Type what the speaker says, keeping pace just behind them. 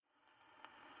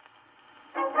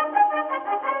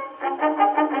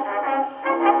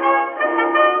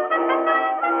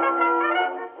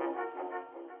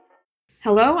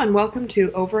Hello and welcome to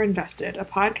Overinvested, a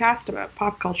podcast about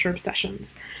pop culture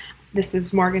obsessions. This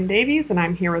is Morgan Davies and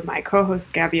I'm here with my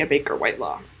co-host Gabbia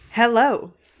Baker-Whitelaw.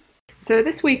 Hello. So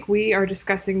this week we are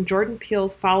discussing Jordan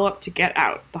Peele's follow-up to Get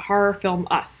Out, the horror film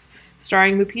Us,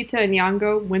 starring Lupita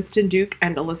Nyong'o, Winston Duke,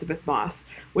 and Elizabeth Moss,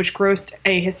 which grossed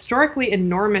a historically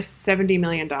enormous $70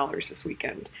 million this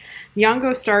weekend.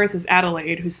 Nyong'o stars as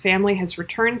Adelaide, whose family has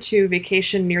returned to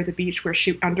vacation near the beach where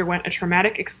she underwent a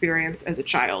traumatic experience as a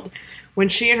child. When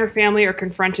she and her family are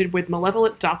confronted with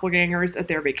malevolent doppelgangers at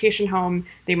their vacation home,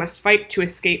 they must fight to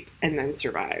escape and then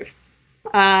survive.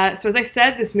 So as I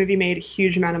said, this movie made a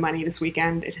huge amount of money this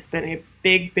weekend. It has been a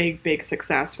big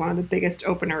success, one of the biggest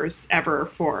openers ever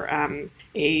for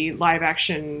a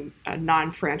live-action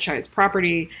non-franchise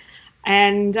property,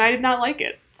 and I did not like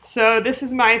it. So this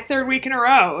is my third week in a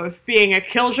row of being a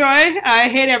killjoy. I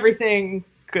hate everything.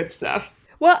 Good stuff.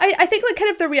 Well, I think like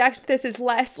kind of the reaction to this is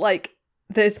less like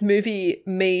this movie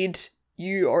made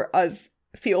you or us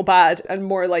feel bad, and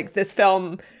more like this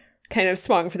film kind of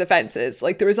swung for the fences.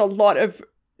 Like there was a lot of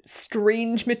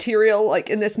strange material like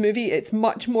in this movie. It's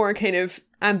much more kind of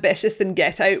ambitious than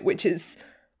Get Out, which is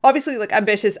obviously like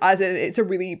ambitious as in it's a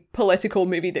really political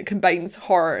movie that combines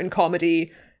horror and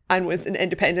comedy and was an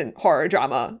independent horror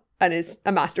drama and is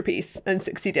a masterpiece and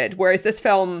succeeded. Whereas this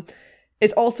film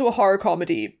is also a horror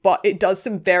comedy, but it does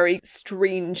some very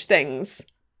strange things,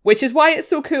 which is why it's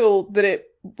so cool that it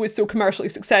was so commercially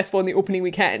successful in the opening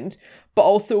weekend. But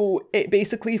also it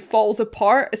basically falls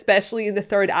apart, especially in the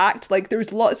third act. Like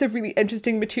there's lots of really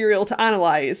interesting material to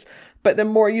analyze, but the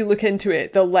more you look into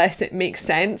it, the less it makes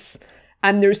sense.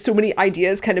 And there's so many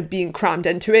ideas kind of being crammed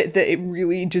into it that it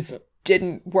really just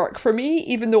didn't work for me,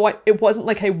 even though it wasn't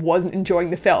like I wasn't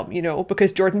enjoying the film, you know,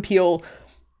 because Jordan Peele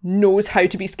knows how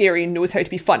to be scary and knows how to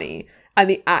be funny. And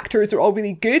the actors are all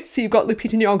really good. So you've got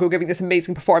Lupita Nyong'o giving this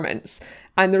amazing performance.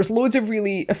 And there's loads of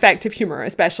really effective humour,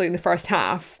 especially in the first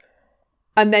half.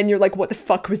 And then you're like, what the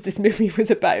fuck was this movie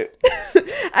was about?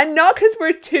 And not because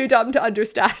we're too dumb to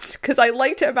understand, because I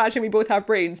like to imagine we both have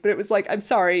brains, but it was like, I'm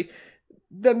sorry,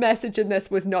 the message in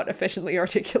this was not efficiently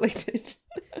articulated.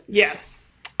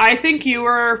 Yes. I think you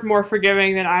were more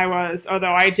forgiving than I was,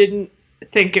 although I didn't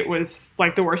think it was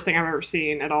like the worst thing I've ever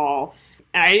seen at all.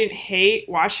 And I didn't hate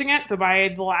watching it, though by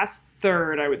the last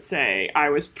third, I would say, I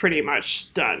was pretty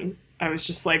much done. I was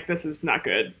just like, this is not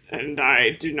good, and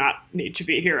I do not need to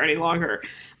be here any longer.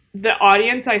 The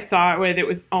audience I saw it with, it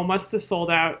was almost a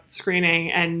sold-out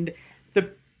screening, and the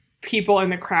people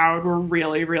in the crowd were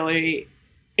really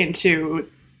into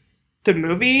the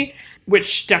movie,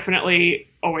 which definitely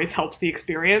always helps the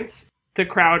experience. The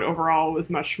crowd overall was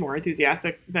much more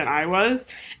enthusiastic than I was,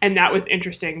 and that was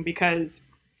interesting because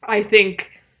I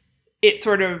think it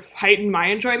sort of heightened my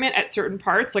enjoyment at certain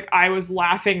parts. Like I was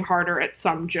laughing harder at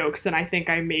some jokes than I think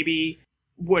I maybe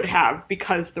would have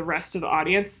because the rest of the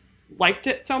audience liked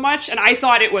it so much. And I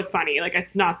thought it was funny. Like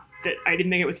it's not that I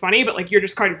didn't think it was funny, but like you're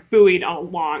just kind of buoyed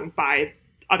along by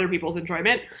other people's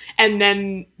enjoyment. And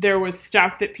then there was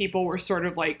stuff that people were sort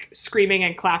of like screaming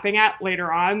and clapping at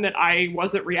later on that I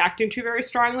wasn't reacting to very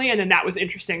strongly. And then that was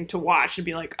interesting to watch and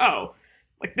be like, oh,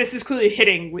 like this is clearly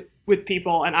hitting with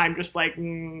people, and I'm just like,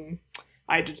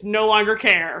 I no longer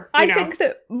care. I think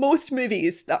that most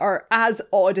movies that are as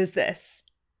odd as this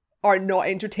are not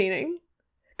entertaining.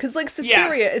 Because like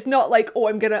Suspiria is not like, oh,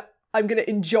 I'm gonna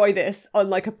enjoy this on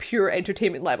like a pure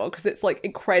entertainment level because it's like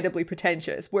incredibly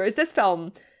pretentious. Whereas this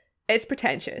film, it's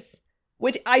pretentious,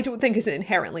 which I don't think is an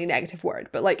inherently negative word,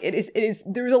 but like it is.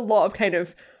 There's a lot of kind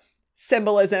of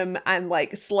symbolism and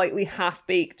like slightly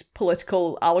half-baked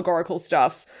political allegorical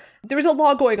stuff. There's a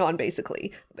lot going on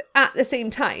basically, but at the same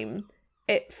time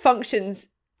it functions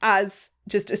as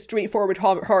just a straightforward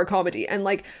horror comedy. And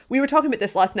like we were talking about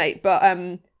this last night, but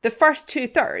the first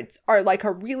 2/3 are like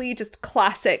a really just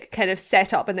classic kind of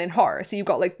setup and then horror. So you've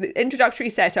got like the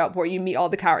introductory setup where you meet all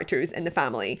the characters in the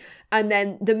family, and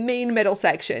then the main middle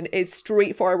section is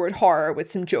straightforward horror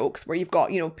with some jokes where you've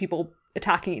got, you know, people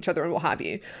attacking each other and what have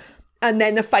you. And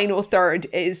then the final third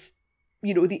is,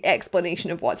 you know, the explanation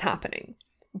of what's happening.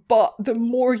 But the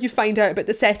more you find out about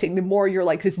the setting, the more you're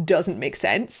like, this doesn't make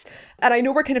sense. And I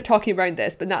know we're kind of talking around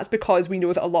this, but that's because we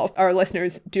know that a lot of our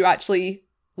listeners do actually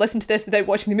listen to this without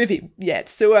watching the movie yet.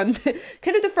 So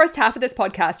kind of the first half of this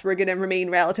podcast, we're going to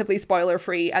remain relatively spoiler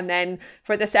free. And then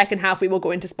for the second half, we will go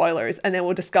into spoilers, and then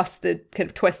we'll discuss the kind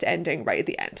of twist ending right at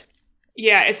the end.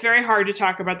 Yeah, it's very hard to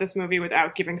talk about this movie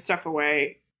without giving stuff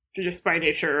away, just by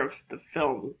nature of the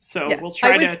film. So yeah, we'll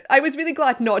try I was really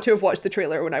glad not to have watched the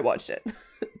trailer when I watched it.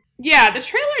 Yeah, the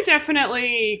trailer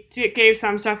definitely gave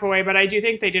some stuff away, but I do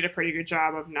think they did a pretty good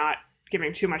job of not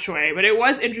giving too much away, but it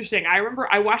was interesting. I remember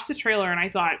I watched the trailer and I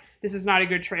thought, this is not a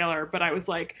good trailer, but I was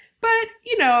like, but,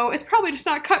 you know, it's probably just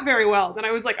not cut very well. Then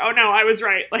I was like, oh no, I was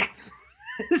right. Like,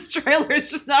 this trailer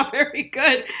is just not very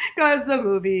good because the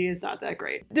movie is not that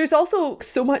great. There's also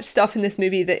so much stuff in this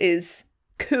movie that is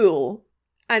cool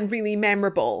and really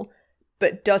memorable,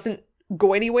 but doesn't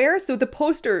go anywhere. So the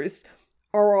posters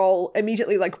are all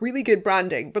immediately like really good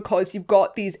branding because you've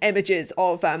got these images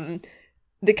of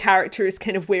the characters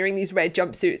kind of wearing these red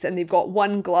jumpsuits and they've got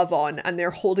one glove on and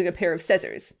they're holding a pair of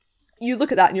scissors. You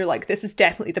look at that and you're like, this is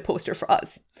definitely the poster for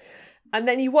us. And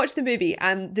then you watch the movie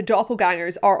and the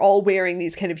doppelgangers are all wearing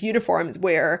these kind of uniforms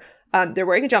where they're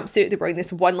wearing a jumpsuit, they're wearing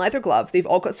this one leather glove, they've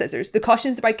all got scissors. The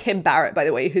costumes are by Kim Barrett, by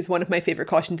the way, who's one of my favourite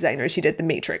costume designers. She did The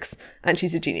Matrix and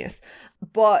she's a genius.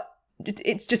 But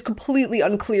it's just completely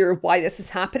unclear why this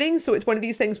is happening. So it's one of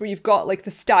these things where you've got like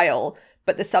the style,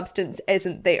 but the substance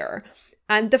isn't there.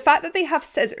 And the fact that they have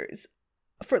scissors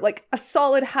for like a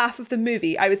solid half of the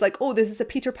movie, I was like, oh, this is a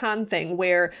Peter Pan thing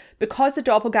where because the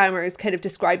doppelgangers kind of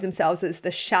describe themselves as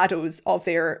the shadows of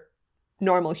their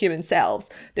normal human selves,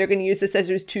 they're going to use the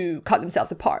scissors to cut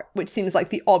themselves apart, which seems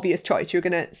like the obvious choice. You're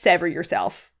going to sever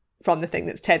yourself from the thing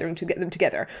that's tethering to get them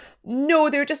together. No,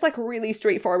 they're just like really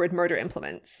straightforward murder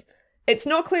implements. It's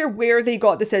not clear where they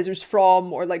got the scissors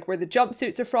from or like where the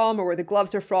jumpsuits are from or where the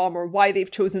gloves are from or why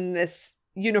they've chosen this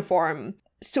uniform.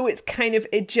 So it's kind of,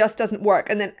 it just doesn't work.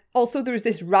 And then also there's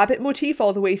this rabbit motif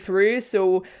all the way through.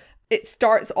 So it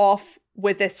starts off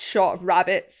with this shot of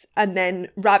rabbits and then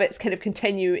rabbits kind of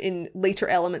continue in later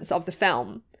elements of the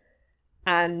film.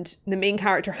 And the main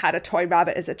character had a toy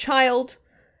rabbit as a child.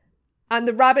 And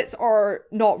the rabbits are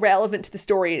not relevant to the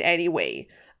story in any way.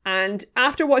 And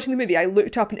after watching the movie, I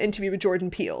looked up an interview with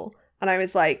Jordan Peele and I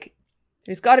was like,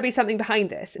 there's got to be something behind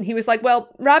this. And he was like,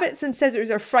 well, rabbits and scissors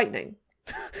are frightening.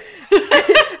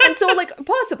 And so like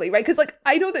possibly, right? Because like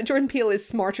I know that Jordan Peele is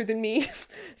smarter than me.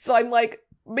 So I'm like,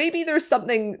 maybe there's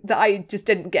something that I just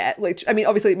didn't get. Like, I mean,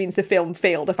 obviously it means the film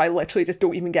failed if I literally just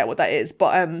don't even get what that is.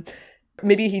 But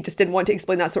maybe he just didn't want to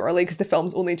explain that so early because the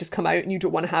film's only just come out and you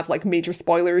don't want to have like major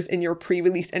spoilers in your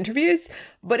pre-release interviews.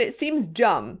 But it seems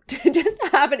dumb to just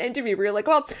have an interview where you're like,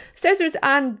 well, scissors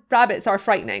and rabbits are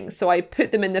frightening. So I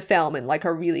put them in the film in like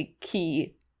a really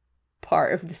key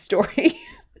part of the story.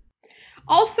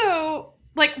 Also,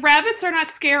 like, rabbits are not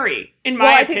scary, in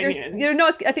my opinion. They're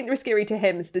not, I think they're scary to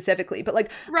him specifically. But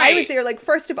like, right. I was there, like,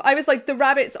 first of all, I was like, the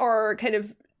rabbits are kind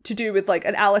of to do with like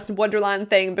an Alice in Wonderland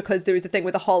thing because there was a thing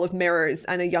with a hall of mirrors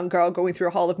and a young girl going through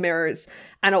a hall of mirrors.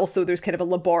 And also there's kind of a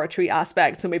laboratory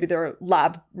aspect. So maybe they're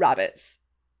lab rabbits.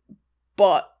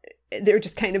 But they're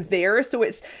just kind of there. So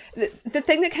it's the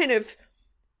thing that kind of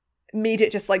made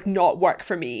it just like not work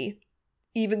for me,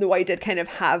 even though I did kind of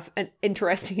have an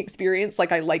interesting experience,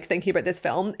 like I like thinking about this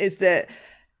film, is that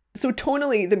so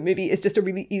tonally the movie is just a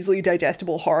really easily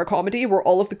digestible horror comedy where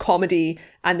all of the comedy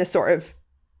and the sort of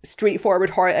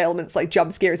straightforward horror elements like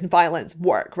jump scares and violence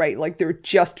work, right? Like they're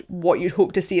just what you'd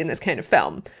hope to see in this kind of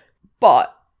film.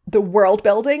 But the world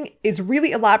building is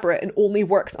really elaborate and only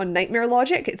works on nightmare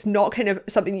logic. It's not kind of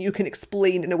something you can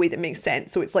explain in a way that makes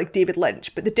sense. So it's like David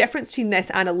Lynch. But the difference between this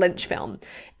and a Lynch film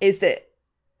is that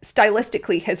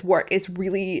stylistically his work is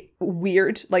really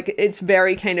weird. Like it's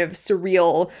very kind of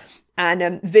surreal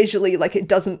and visually like it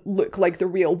doesn't look like the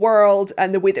real world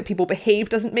and the way that people behave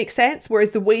doesn't make sense.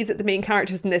 Whereas the way that the main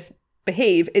characters in this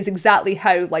behave is exactly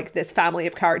how like this family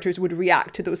of characters would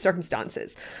react to those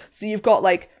circumstances. So you've got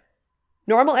like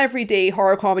normal everyday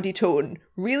horror comedy tone,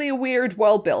 really weird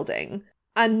world building.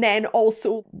 And then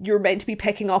also you're meant to be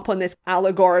picking up on this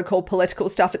allegorical political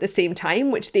stuff at the same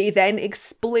time, which they then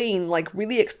explain like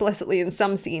really explicitly in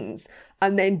some scenes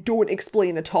and then don't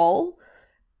explain at all.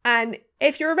 And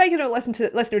if you're a regular listener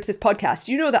to this podcast,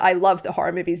 you know that I love that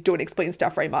horror movies don't explain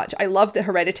stuff very much. I love that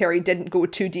Hereditary didn't go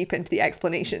too deep into the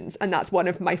explanations, and that's one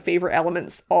of my favourite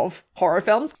elements of horror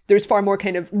films. There's far more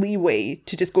kind of leeway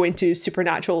to just go into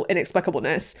supernatural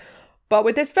inexplicableness. But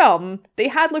with this film, they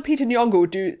had Lupita Nyong'o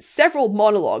do several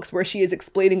monologues where she is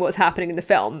explaining what's happening in the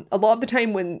film. A lot of the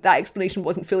time when that explanation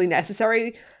wasn't fully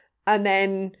necessary, and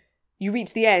then you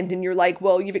reach the end and you're like,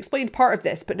 well, you've explained part of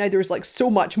this, but now there's like so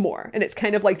much more. And it's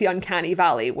kind of like the uncanny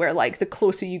valley where like the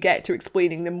closer you get to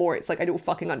explaining, the more it's like, I don't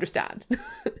fucking understand.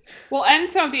 Well, and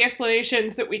some of the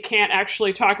explanations that we can't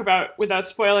actually talk about without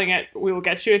spoiling it, we will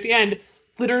get to at the end,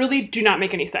 literally do not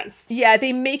make any sense. Yeah,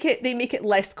 they make it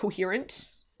less coherent.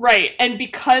 Right. And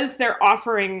because they're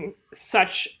offering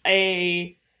such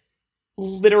a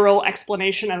literal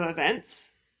explanation of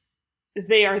events,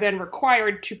 they are then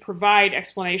required to provide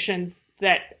explanations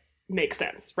that make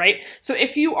sense, right? So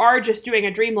if you are just doing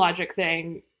a dream logic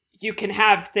thing, you can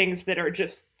have things that are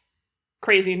just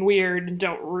crazy and weird and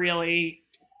don't really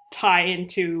tie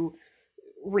into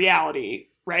reality,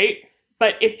 right?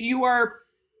 But if you are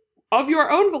of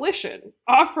your own volition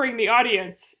offering the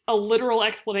audience a literal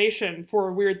explanation for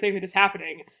a weird thing that is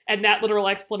happening, and that literal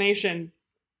explanation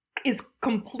is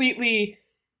completely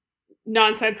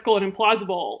nonsensical and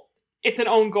implausible, it's an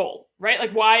own goal, right?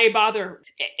 Like, why bother?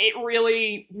 It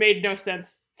really made no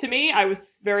sense to me. I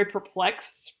was very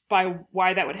perplexed by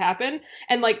why that would happen.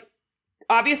 And like,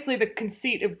 obviously the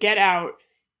conceit of Get Out,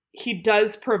 he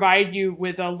does provide you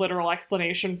with a literal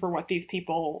explanation for what these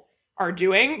people are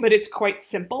doing, but it's quite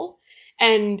simple.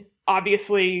 And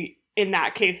obviously in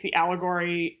that case, the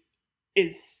allegory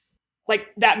is like,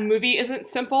 that movie isn't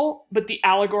simple, but the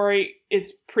allegory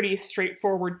is pretty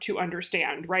straightforward to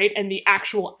understand, right? And the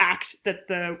actual act that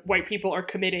the white people are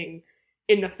committing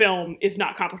in the film is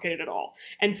not complicated at all.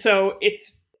 And so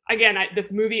it's, again, the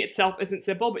movie itself isn't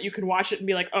simple, but you can watch it and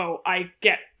be like, oh, I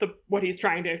get what he's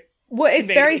trying to. Well,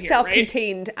 it's very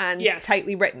self-contained, right? And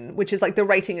tightly written, which is like, the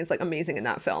writing is like amazing in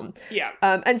that film. Yeah.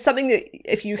 And something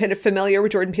that, if you kind of familiar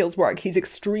with Jordan Peele's work, he's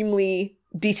extremely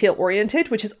detail oriented,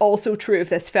 which is also true of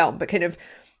this film. But kind of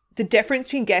the difference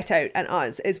between Get Out and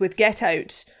Us is, with Get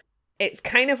Out, it's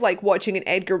kind of like watching an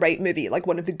Edgar Wright movie, like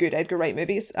one of the good Edgar Wright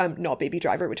movies, not Baby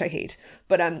Driver, which I hate,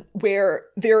 but where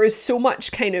there is so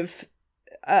much kind of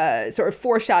sort of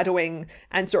foreshadowing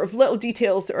and sort of little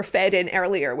details that are fed in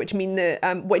earlier, which mean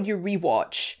that when you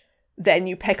rewatch, then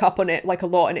you pick up on it like a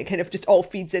lot, and it kind of just all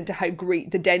feeds into how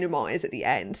great the denouement is at the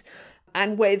end.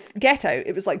 And with Get Out,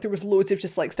 it was like, there was loads of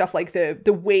just like stuff like the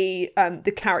way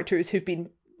the characters who've been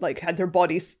like had their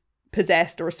bodies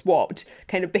possessed or swapped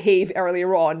kind of behave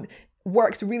earlier on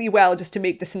works really well just to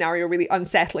make the scenario really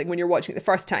unsettling when you're watching it the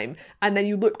first time. And then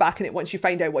you look back on it once you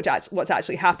find out what's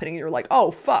actually happening, and you're like, oh,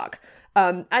 fuck.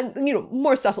 And, you know,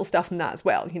 more subtle stuff than that as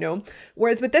well, you know?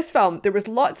 Whereas with this film, there was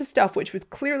lots of stuff which was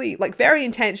clearly like very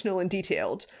intentional and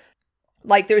detailed.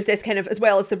 Like, there's this kind of, as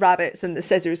well as the rabbits and the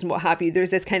scissors and what have you,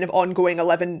 there's this kind of ongoing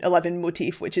 11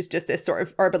 motif, which is just this sort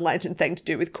of urban legend thing to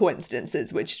do with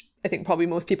coincidences, which I think probably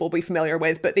most people will be familiar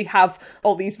with. But they have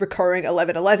all these recurring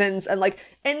 11/11s, and like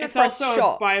in the first shot, it's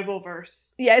also a Bible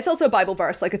verse. Yeah, it's also a Bible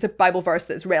verse. Like, it's a Bible verse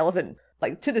that's relevant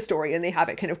like to the story, and they have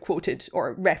it kind of quoted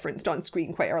or referenced on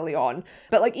screen quite early on.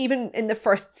 But like, even in the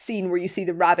first scene where you see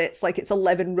the rabbits, like, it's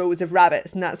 11 rows of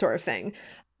rabbits and that sort of thing.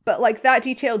 But like, that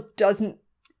detail doesn't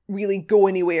really go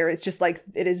anywhere. It's just like,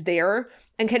 it is there.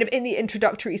 And kind of in the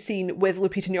introductory scene with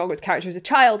Lupita Nyong'o's character as a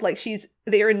child, like, she's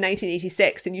there in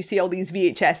 1986, and you see all these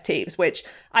VHS tapes, which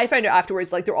I found out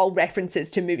afterwards, like, they're all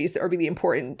references to movies that are really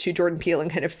important to Jordan Peele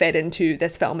and kind of fed into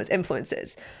this film as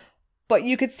influences. But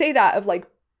you could say that of like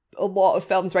a lot of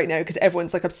films right now, because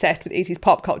everyone's like obsessed with 80s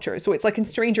pop culture. So it's like in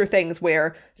Stranger Things,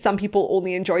 where some people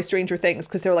only enjoy Stranger Things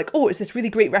because they're like, oh, it's this really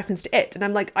great reference to it. And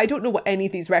I'm like, I don't know what any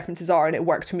of these references are, and it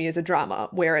works for me as a drama.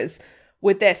 Whereas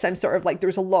with this, I'm sort of like,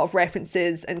 there's a lot of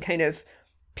references and kind of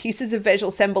pieces of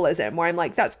visual symbolism where I'm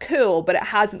like, that's cool, but it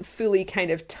hasn't fully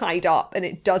kind of tied up, and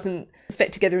it doesn't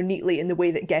fit together neatly in the way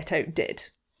that Get Out did.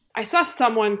 I saw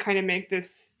someone kind of make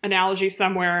this analogy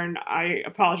somewhere, and I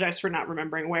apologize for not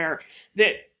remembering where,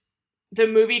 that the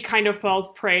movie kind of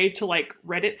falls prey to like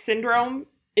Reddit syndrome,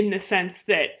 in the sense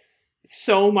that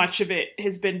so much of it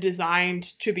has been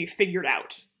designed to be figured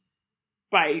out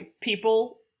by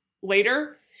people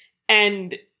later.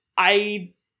 And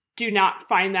I do not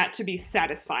find that to be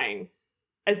satisfying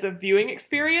as a viewing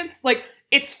experience. Like,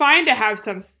 it's fine to have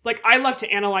some, like, I love to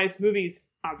analyze movies,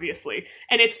 obviously.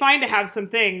 And it's fine to have some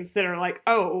things that are like,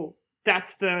 oh,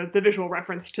 that's the visual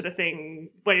reference to the thing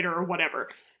later or whatever.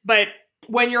 But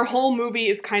when your whole movie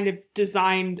is kind of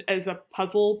designed as a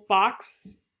puzzle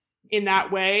box in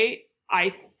that way,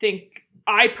 I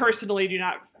personally do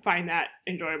not find that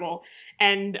enjoyable.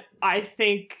 And I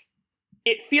think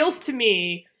it feels to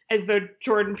me as though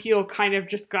Jordan Peele kind of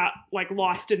just got like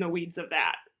lost in the weeds of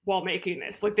that while making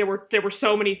this. Like, there were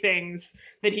so many things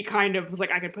that he kind of was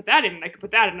like, I could put that in, and I could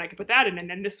put that in, and I could put that in, and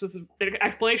then this was an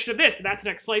explanation of this, and that's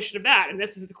an explanation of that, and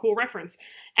this is the cool reference.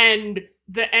 And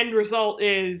the end result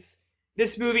is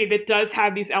this movie that does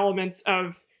have these elements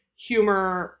of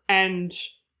humor and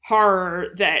horror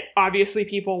that obviously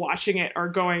people watching it are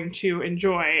going to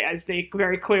enjoy, as they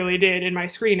very clearly did in my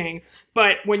screening.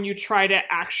 But when you try to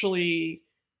actually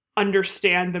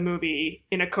understand the movie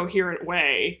in a coherent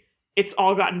way, it's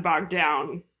all gotten bogged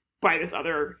down by this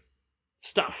other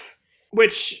stuff,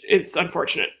 which is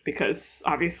unfortunate, because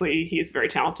obviously he's very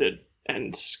talented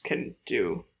and can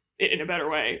do it in a better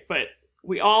way. But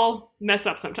we all mess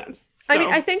up sometimes. So. I mean,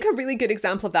 I think a really good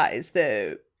example of that is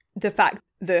the fact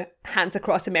the Hands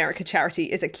Across America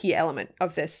charity is a key element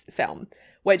of this film,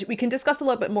 which we can discuss a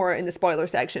little bit more in the spoiler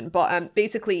section. But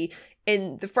basically,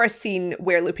 in the first scene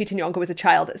where Lupita Nyong'o was a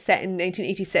child, it's set in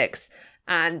 1986,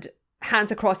 and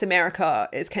Hands Across America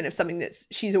is kind of something that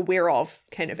she's aware of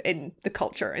kind of in the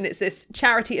culture. And it's this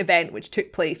charity event which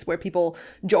took place where people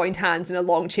joined hands in a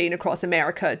long chain across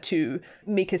America to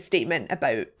make a statement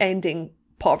about ending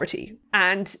poverty.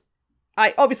 And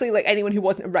I obviously, like, anyone who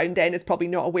wasn't around then is probably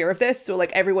not aware of this. So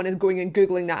like everyone is going and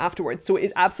Googling that afterwards. So it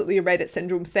is absolutely a Reddit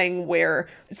syndrome thing where,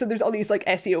 so there's all these like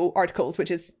SEO articles,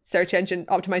 which is search engine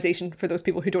optimization for those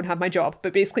people who don't have my job.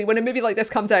 But basically when a movie like this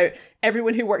comes out,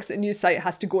 everyone who works at a news site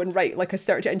has to go and write like a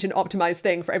search engine optimized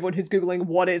thing for everyone who's Googling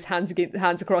what is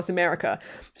Hands Across America.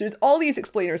 So there's all these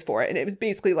explainers for it. And it was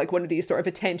basically like one of these sort of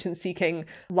attention seeking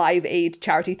Live Aid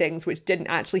charity things, which didn't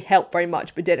actually help very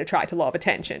much, but did attract a lot of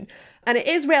attention. And it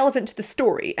is relevant to the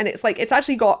story. And it's like, it's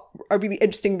actually got a really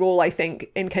interesting role, I think,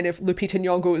 in kind of Lupita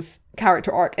Nyong'o's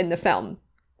character arc in the film.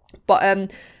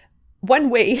 But one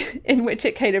way in which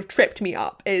it kind of tripped me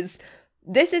up is,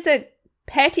 this is a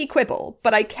petty quibble,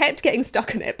 but I kept getting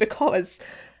stuck in it because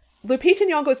Lupita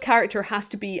Nyong'o's character has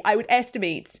to be, I would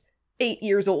estimate, 8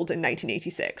 years old in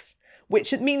 1986,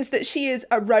 which means that she is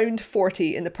around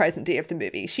 40 in the present day of the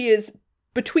movie. She is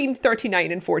between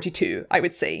 39 and 42, I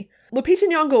would say. Lupita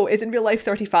Nyong'o is in real life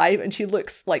 35 and she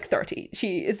looks like 30.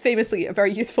 She is famously a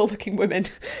very youthful looking woman.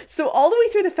 So all the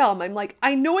way through the film, I'm like,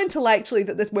 I know intellectually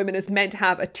that this woman is meant to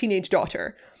have a teenage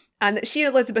daughter and that she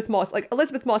and Elizabeth Moss, like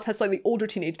Elizabeth Moss has slightly older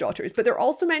teenage daughters, but they're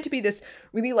also meant to be this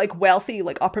really like wealthy,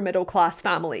 like upper middle class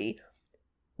family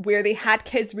where they had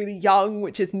kids really young,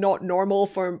 which is not normal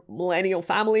for millennial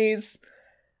families.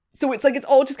 So it's like, it's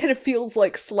all just kind of feels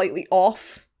like slightly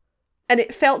off. And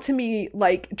it felt to me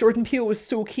like Jordan Peele was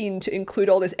so keen to include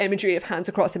all this imagery of Hands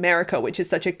Across America, which is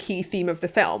such a key theme of the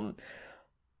film,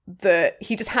 that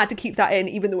he just had to keep that in,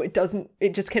 even though it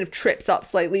just kind of trips up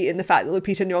slightly in the fact that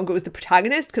Lupita Nyong'o is the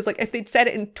protagonist. Because like if they'd said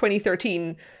it in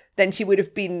 2013, then she would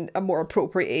have been a more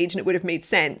appropriate age and it would have made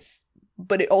sense.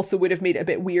 But it also would have made it a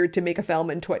bit weird to make a film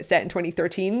set in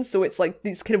 2013. So it's like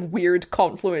these kind of weird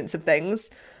confluence of things.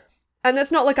 And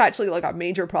that's not like actually like a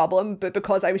major problem, but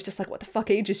because I was just like, what the fuck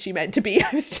age is she meant to be? I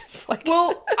was just like...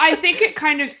 Well, I think it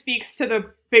kind of speaks to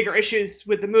the bigger issues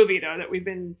with the movie, though, that we've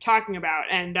been talking about.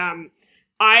 And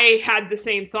I had the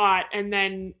same thought, and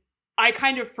then I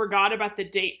kind of forgot about the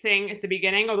date thing at the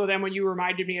beginning, although then when you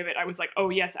reminded me of it, I was like,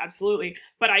 oh, yes, absolutely.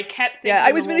 But I kept thinking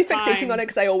I was really fixating on it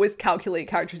because I always calculate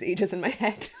characters' ages in my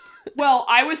head. Well,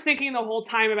 I was thinking the whole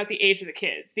time about the age of the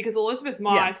kids, because Elizabeth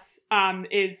Moss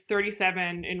is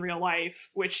 37 in real life,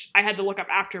 which I had to look up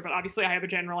after, but obviously I have a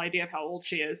general idea of how old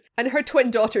she is. And her twin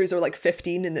daughters are like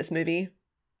 15 in this movie.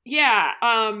 Yeah,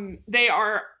 they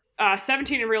are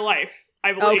 17 in real life,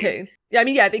 I believe. Okay. Yeah, I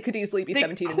mean, yeah, they could easily be 17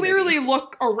 in the movie. They clearly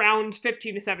look around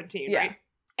 15 to 17, right?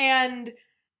 And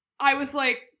I was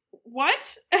like,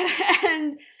 what?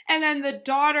 And then the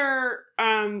daughter,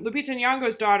 Lupita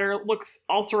Nyong'o's daughter, looks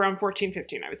also around 14,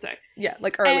 15, I would say. Yeah,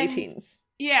 like early teens.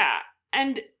 Yeah,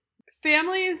 and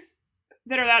families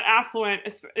that are that affluent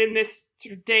in this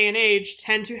sort of day and age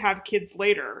tend to have kids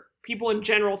later. People in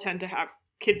general tend to have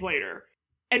kids later.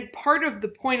 And part of the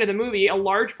point of the movie, a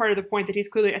large part of the point that he's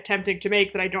clearly attempting to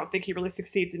make that I don't think he really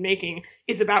succeeds in making,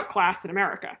 is about class in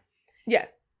America. Yeah.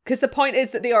 Because the point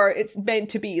is that it's meant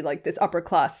to be like this upper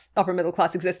middle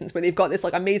class existence where they've got this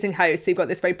like amazing house, they've got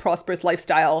this very prosperous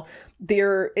lifestyle.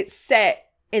 It's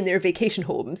set in their vacation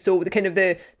home. So the kind of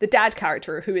the dad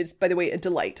character, who is, by the way, a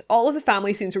delight. All of the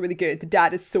family scenes are really good. The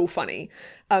dad is so funny.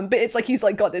 But it's like he's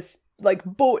like got this like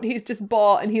boat he's just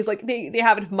bought, and he's like they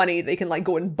have enough money they can like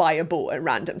go and buy a boat at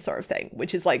random sort of thing,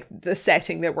 which is like the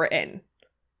setting that we're in.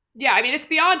 Yeah, I mean, it's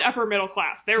beyond upper middle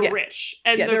class. They're rich.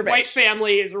 And the white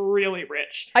family is really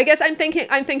rich. I guess I'm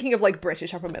thinking of like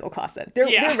British upper middle class then.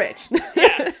 They're rich.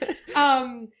 Yeah.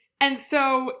 And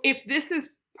so if this is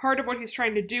part of what he's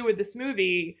trying to do with this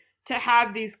movie, to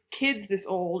have these kids this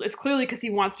old, is clearly because he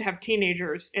wants to have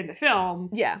teenagers in the film.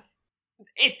 Yeah.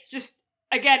 It's just,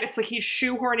 again, it's like he's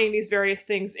shoehorning these various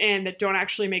things in that don't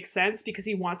actually make sense because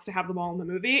he wants to have them all in the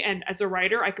movie. And as a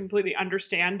writer, I completely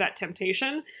understand that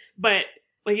temptation, but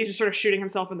like he's just sort of shooting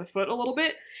himself in the foot a little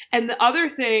bit. And the other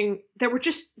thing, there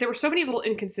were so many little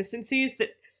inconsistencies that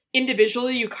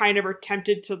individually you kind of are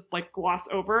tempted to like gloss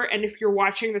over. And if you're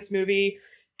watching this movie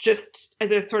just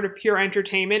as a sort of pure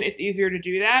entertainment, it's easier to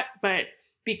do that. But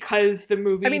because the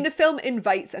movie... I mean, the film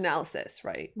invites analysis,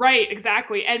 right? Right,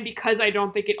 exactly. And because I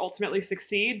don't think it ultimately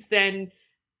succeeds, then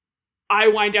I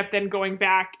wind up then going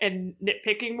back and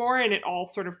nitpicking more, and it all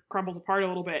sort of crumbles apart a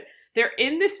little bit. They're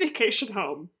in this vacation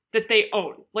home that they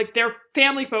own. Like, their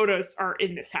family photos are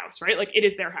in this house, right? Like, it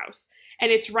is their house.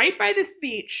 And it's right by this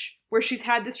beach where she's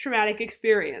had this traumatic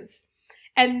experience.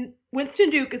 And Winston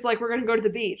Duke is like, we're going to go to the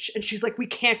beach. And she's like, we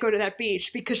can't go to that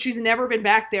beach because she's never been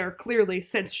back there, clearly,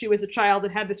 since she was a child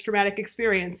and had this traumatic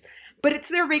experience. But it's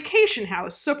their vacation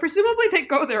house. So presumably they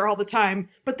go there all the time.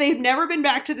 But they've never been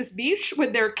back to this beach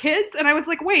with their kids. And I was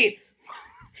like, wait,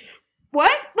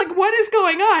 what? Like, what is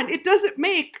going on? It doesn't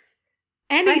make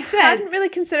any sense. I hadn't really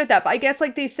considered that. But I guess,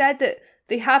 like, they said that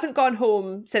they haven't gone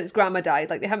home since Grandma died.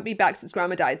 Like, they haven't been back since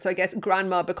Grandma died. So I guess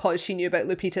Grandma, because she knew about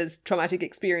Lupita's traumatic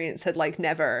experience, had, like,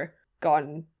 never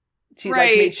gone. She,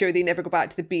 like, made sure they never go back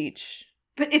to the beach.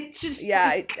 But it's just... Yeah,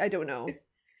 like, I don't know.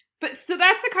 But, so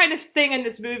that's the kind of thing in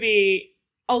this movie,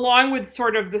 along with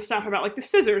sort of the stuff about, like, the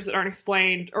scissors that aren't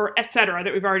explained, or et cetera,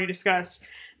 that we've already discussed,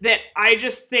 that I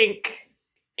just think...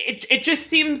 It just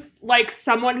seems like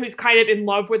someone who's kind of in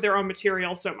love with their own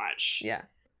material so much. Yeah.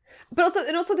 But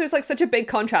also there's like such a big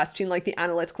contrast between like the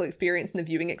analytical experience and the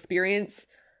viewing experience,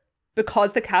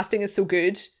 because the casting is so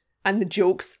good and the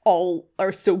jokes all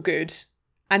are so good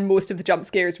and most of the jump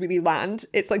scares really land.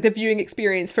 It's like the viewing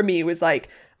experience for me was like,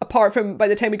 apart from by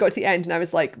the time we got to the end and I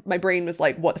was like, my brain was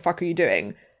like, what the fuck are you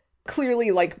doing? Clearly,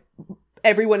 like,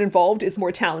 everyone involved is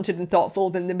more talented and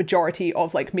thoughtful than the majority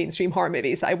of like mainstream horror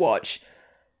movies that I watch.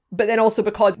 But then also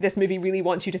because this movie really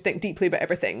wants you to think deeply about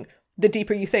everything. The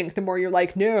deeper you think, the more you're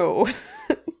like, no.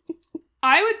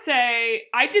 I would say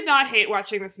I did not hate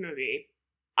watching this movie.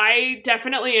 I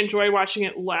definitely enjoy watching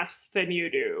it less than you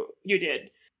did.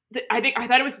 I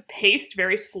thought it was paced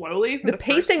very slowly for the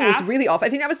pacing first half. Was really off. I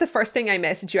think that was the first thing I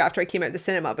messaged you after I came out of the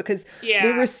cinema, because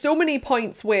there were so many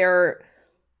points where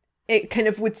it kind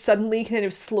of would suddenly kind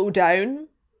of slow down.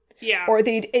 Yeah. Or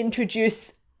they'd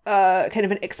introduce kind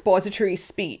of an expository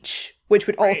speech, which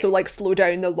would also like slow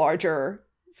down the larger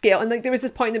scale. And like there was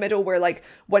this point in the middle where like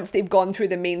once they've gone through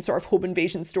the main sort of home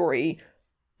invasion story,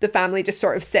 the family just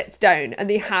sort of sits down and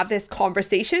they have this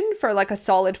conversation for like a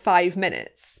solid 5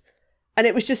 minutes. And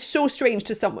it was just so strange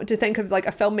to someone to think of like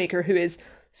a filmmaker who is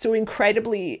so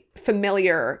incredibly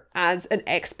familiar as an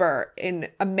expert in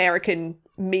American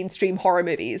mainstream horror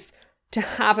movies to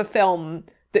have a film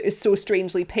that is so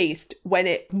strangely paced when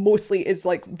it mostly is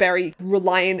like very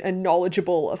reliant and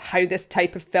knowledgeable of how this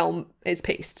type of film is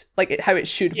paced, like how it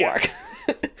should work.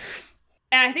 And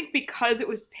I think because it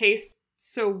was paced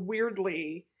so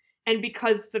weirdly, and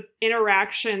because the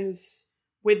interactions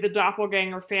with the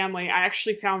doppelganger family I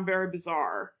actually found very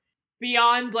bizarre,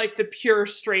 beyond like the pure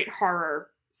straight horror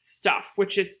stuff,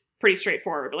 which is pretty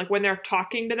straightforward, but like when they're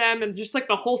talking to them and just like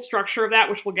the whole structure of that,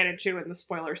 which we'll get into in the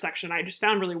spoiler section, I just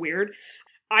found really weird.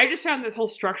 I just found this whole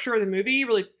structure of the movie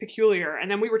really peculiar.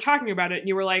 And then we were talking about it and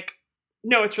you were like,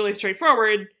 no, it's really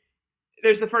straightforward.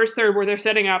 There's the first third where they're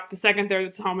setting up, the second third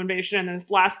that's a home invasion, and then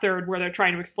the last third where they're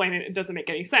trying to explain it. It doesn't make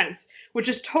any sense, which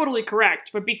is totally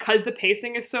correct. But because the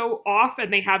pacing is so off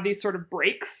and they have these sort of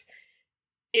breaks,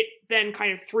 it then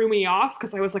kind of threw me off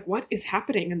because I was like, what is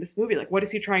happening in this movie? Like, what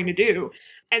is he trying to do?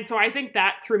 And so I think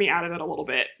that threw me out of it a little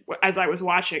bit as I was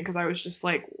watching, because I was just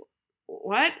like,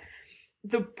 what?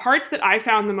 The parts that I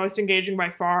found the most engaging by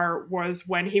far was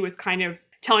when he was kind of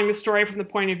telling the story from the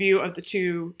point of view of the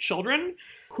two children,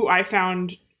 who I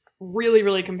found really,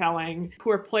 really compelling, who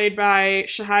are played by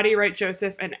Shahadi Wright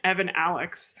Joseph and Evan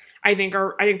Alex. I think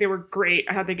they were great.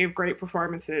 I thought they gave great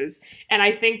performances. And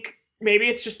I think maybe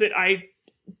it's just that I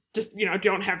just,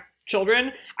 don't have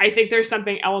children. I think there's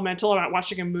something elemental about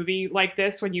watching a movie like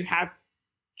this when you have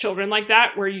children like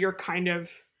that, where you're kind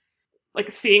of like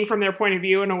seeing from their point of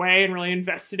view in a way and really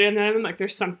invested in them. Like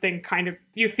there's something kind of,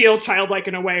 you feel childlike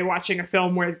in a way watching a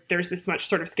film where there's this much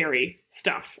sort of scary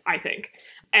stuff, I think.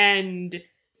 And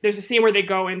there's a scene where they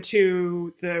go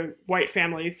into the White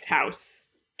family's house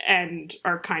and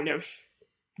are kind of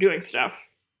doing stuff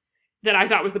that I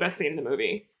thought was the best scene in the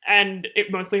movie. And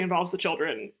it mostly involves the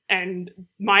children. And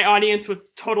my audience was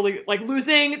totally like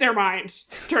losing their mind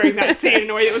during that scene in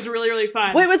a way that was really, really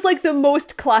fun. Well, it was like the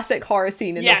most classic horror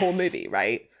scene in the whole movie,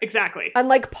 right? Exactly. And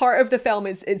like part of the film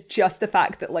is just the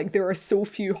fact that like there are so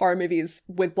few horror movies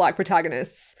with black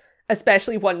protagonists,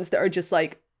 especially ones that are just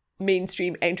like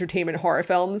mainstream entertainment horror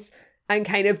films. And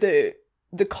kind of the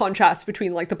contrast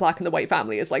between like the black and the white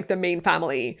family is like the main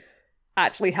family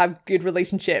actually have good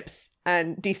relationships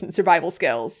and decent survival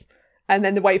skills, and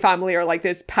then the white family are like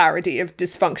this parody of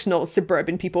dysfunctional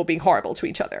suburban people being horrible to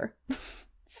each other.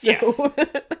 Yes.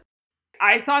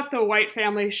 I thought the White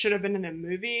family should have been in the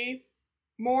movie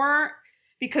more,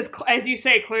 because as you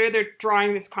say, clearly they're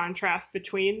drawing this contrast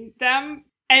between them,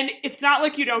 and it's not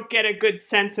like you don't get a good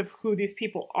sense of who these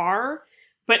people are,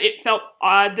 but it felt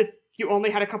odd that you only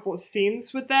had a couple of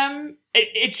scenes with them,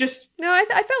 it just... No, I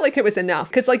felt like it was enough.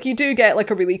 Because, like, you do get,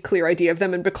 like, a really clear idea of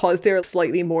them. And because they're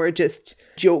slightly more just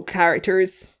joke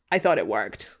characters, I thought it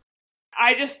worked.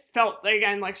 I just felt,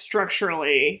 again, like,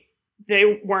 structurally,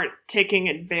 they weren't taking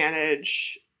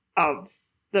advantage of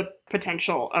the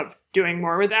potential of doing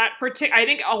more with that. I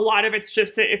think a lot of it's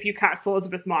just that if you cast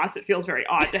Elizabeth Moss, it feels very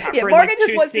odd to have her in, Morgan like, just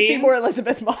two wants scenes. To see more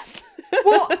Elizabeth Moss.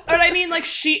 Well, but I mean, like,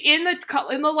 she in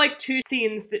the like 2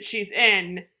 scenes that she's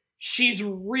in, she's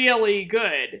really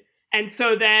good. And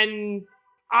so then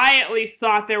I at least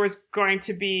thought there was going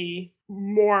to be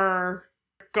more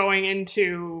going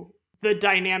into the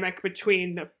dynamic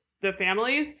between the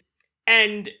families.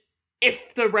 And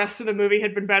if the rest of the movie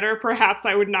had been better, perhaps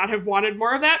I would not have wanted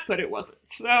more of that, but it wasn't.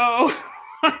 So,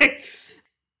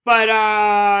 but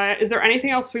is there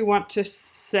anything else we want to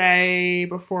say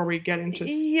before we get into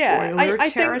spoiler I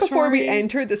think before we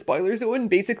enter the spoiler zone,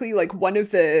 basically, like, one of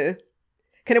the...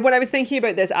 Kind of when I was thinking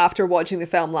about this after watching the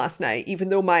film last night, even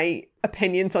though my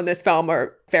opinions on this film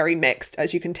are very mixed,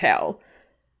 as you can tell,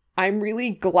 I'm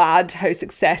really glad how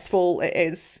successful it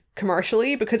is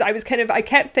commercially, because I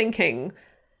kept thinking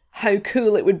how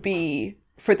cool it would be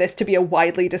for this to be a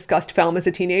widely discussed film as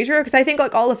a teenager, because I think,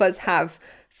 like, all of us have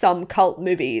some cult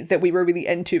movie that we were really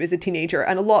into as a teenager,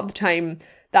 and a lot of the time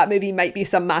that movie might be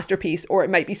some masterpiece, or it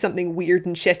might be something weird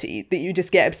and shitty that you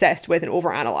just get obsessed with and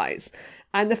overanalyze.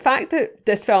 And the fact that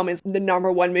this film is the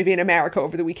 #1 movie in America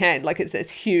over the weekend, like, it's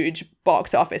this huge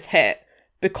box office hit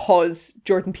because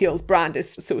Jordan Peele's brand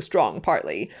is so strong,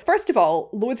 partly. First of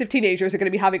all, loads of teenagers are going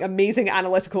to be having amazing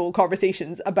analytical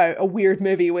conversations about a weird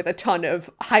movie with a ton of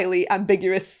highly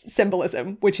ambiguous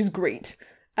symbolism, which is great.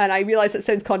 And I realize that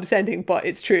sounds condescending, but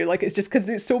it's true. Like, it's just because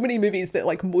there's so many movies that,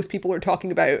 like, most people are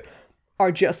talking about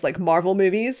are just, like, Marvel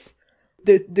movies.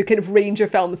 The kind of range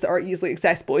of films that are easily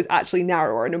accessible is actually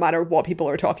narrower, no matter what people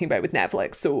are talking about with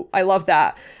Netflix. So I love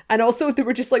that. And also, there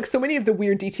were just, like, so many of the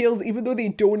weird details, even though they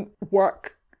don't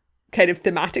work kind of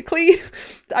thematically.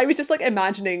 I was just, like,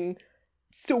 imagining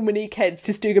so many kids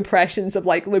just doing impressions of,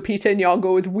 like, Lupita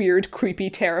Nyong'o's weird, creepy,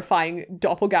 terrifying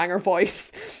doppelganger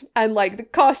voice. And, like, the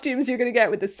costumes you're going to get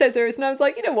with the scissors. And I was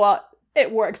like, you know what?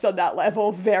 It works on that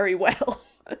level very well.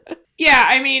 Yeah,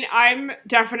 I mean, I'm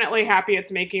definitely happy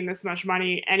it's making this much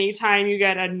money. Anytime you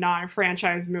get a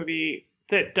non-franchise movie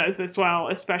that does this well,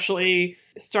 especially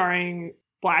starring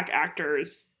Black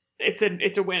actors, it's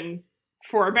a win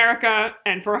for America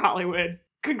and for Hollywood.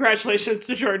 Congratulations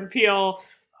to Jordan Peele.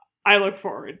 I look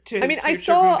forward to his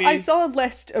future movies. I saw a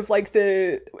list of, like,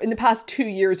 in the past 2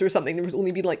 years or something, there was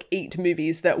only been, like, 8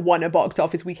 movies that won a box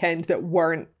office weekend that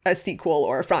weren't a sequel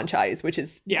or a franchise, which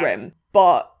is grim.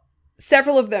 But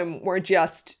several of them were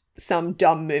just some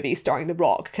dumb movie starring The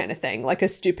Rock kind of thing, like a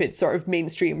stupid sort of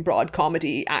mainstream broad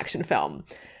comedy action film.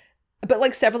 But,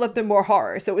 like, several of them were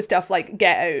horror. So it was stuff like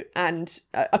Get Out and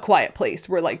A Quiet Place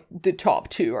were, like, the top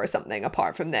 2 or something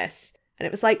apart from this. And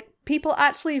it was like, people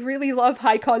actually really love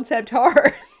high concept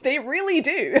horror. They really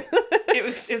do. it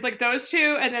was like those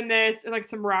 2, and then this, and, like,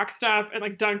 some rock stuff, and,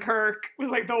 like, Dunkirk was,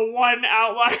 like, the one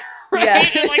outlier, right? Yeah.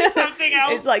 And, like, something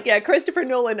else. It's like, yeah, Christopher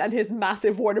Nolan and his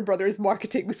massive Warner Brothers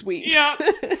marketing suite. Yeah.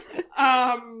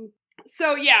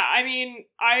 So, yeah, I mean,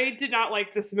 I did not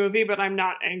like this movie, but I'm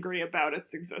not angry about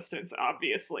its existence,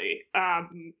 obviously.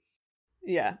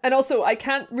 Yeah. And also, I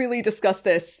can't really discuss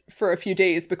this for a few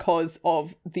days because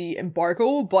of the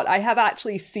embargo, but I have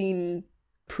actually seen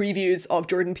previews of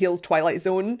Jordan Peele's Twilight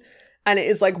Zone, and it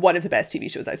is, like, one of the best TV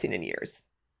shows I've seen in years.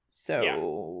 So,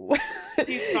 yeah.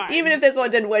 He's fine. Even if this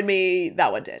one didn't win me,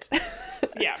 that one did.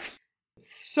 Yeah.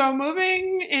 So,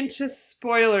 moving into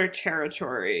spoiler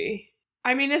territory.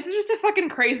 I mean, this is just a fucking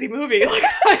crazy movie. Like,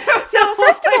 so,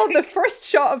 first of all, the first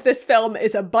shot of this film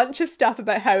is a bunch of stuff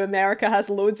about how America has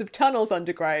loads of tunnels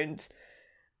underground.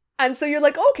 And so you're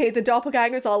like, okay, the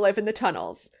doppelgangers all live in the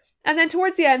tunnels. And then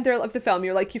towards the end of the film,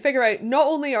 you're like, you figure out not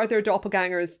only are there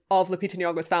doppelgangers of Lupita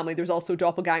Nyong'o's family, there's also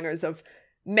doppelgangers of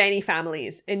many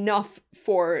families, enough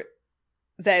for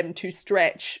them to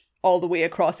stretch all the way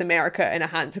across America in a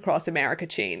Hands Across America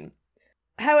chain.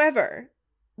 However,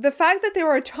 the fact that there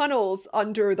are tunnels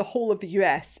under the whole of the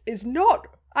US is not,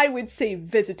 I would say,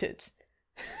 visited.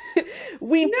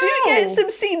 We do get some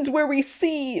scenes where we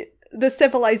see the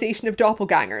civilization of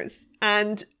doppelgangers,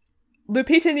 and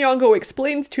Lupita Nyong'o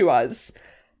explains to us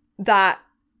that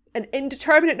an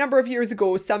indeterminate number of years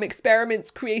ago, some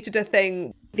experiments created a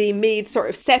thing. They made sort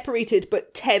of separated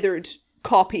but tethered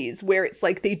copies where it's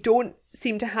like they don't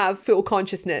seem to have full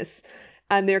consciousness,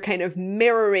 and they're kind of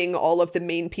mirroring all of the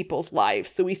main people's lives.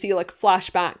 So we see, like,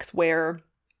 flashbacks where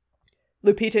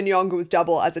Lupita Nyong'o's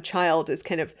double as a child is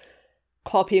kind of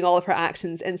copying all of her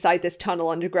actions inside this tunnel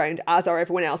underground, as are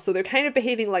everyone else. So they're kind of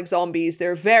behaving like zombies.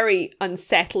 They're very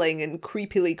unsettling and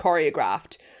creepily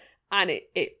choreographed. And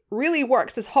it really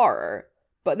works as horror.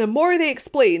 But the more they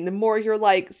explain, the more you're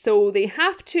like, so they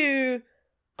have to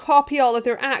copy all of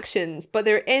their actions, but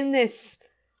they're in this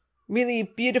really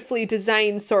beautifully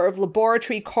designed sort of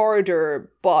laboratory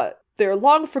corridor, but they're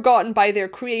long forgotten by their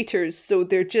creators, so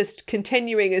they're just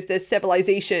continuing as this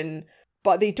civilization,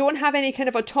 but they don't have any kind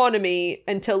of autonomy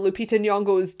until Lupita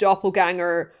Nyong'o's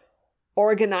doppelganger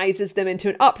organizes them into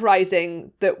an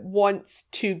uprising that wants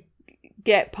to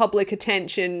get public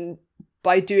attention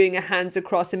by doing a Hands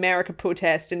Across America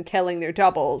protest and killing their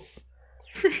doubles.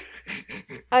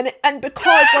 and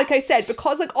because, like I said,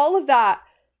 because like all of that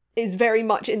is very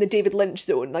much in the David Lynch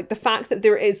zone, like the fact that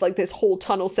there is like this whole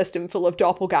tunnel system full of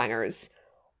doppelgangers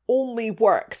only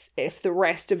works if the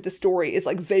rest of the story is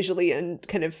like visually and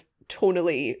kind of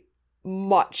tonally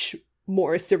much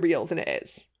more surreal than it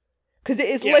is. Because it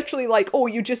is literally like, oh,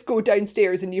 you just go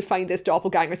downstairs and you find this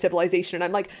doppelganger civilization. And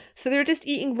I'm like, so they're just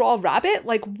eating raw rabbit?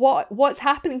 Like, what's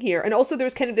happening here? And also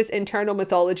there's kind of this internal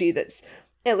mythology that's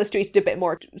illustrated a bit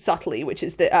more subtly, which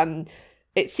is that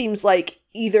it seems like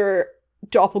either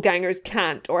doppelgangers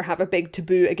can't or have a big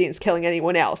taboo against killing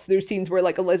anyone else. There's scenes where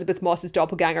like Elizabeth Moss's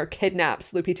doppelganger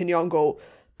kidnaps Lupita Nyong'o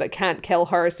but can't kill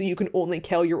her, so you can only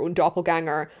kill your own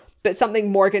doppelganger. But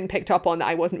something Morgan picked up on that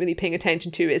I wasn't really paying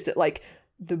attention to is that like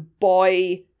the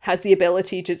boy has the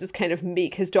ability to just kind of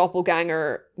make his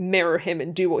doppelganger mirror him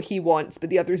and do what he wants,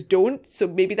 but the others don't. So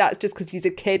maybe that's just because he's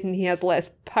a kid and he has less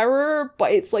power,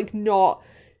 but it's like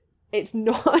it's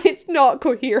not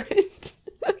coherent.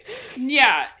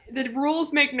 Yeah, the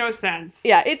rules make no sense.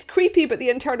 Yeah, it's creepy, but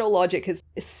the internal logic is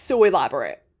so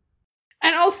elaborate.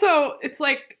 And also, it's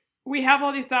like, we have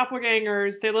all these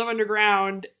doppelgangers, they live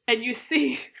underground, and you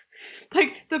see,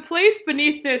 like, the place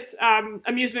beneath this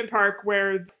amusement park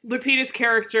where Lupita's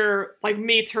character, like,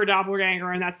 meets her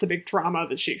doppelganger, and that's the big trauma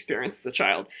that she experienced as a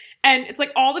child. And it's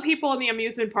like, all the people in the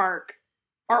amusement park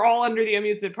are all under the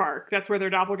amusement park. That's where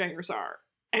their doppelgangers are.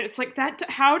 And it's like, that.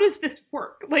 How does this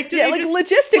work? Like, do they just,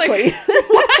 logistically. Like,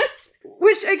 what?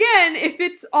 Which, again, if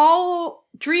it's all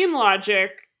dream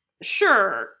logic,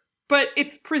 sure. But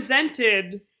it's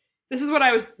presented, this is what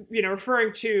I was,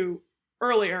 referring to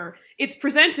earlier. It's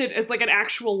presented as like an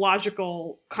actual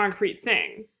logical, concrete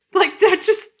thing. Like, that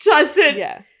just doesn't.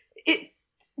 Yeah.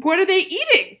 What are they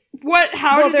eating?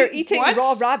 They're eating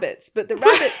raw rabbits, but the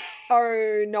rabbits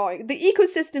are not. The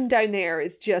ecosystem down there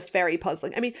is just very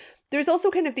puzzling. I mean, there's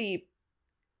also kind of the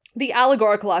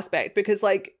allegorical aspect, because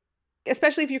like,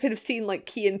 especially if you could have seen like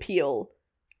Key and Peele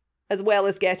as well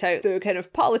as Get Out, the kind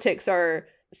of politics are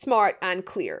smart and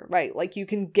clear, right? Like, you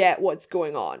can get what's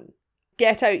going on.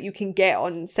 Get Out you can get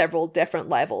on several different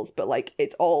levels, but like,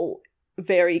 it's all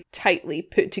very tightly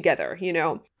put together,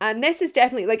 And this is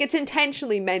definitely, like, it's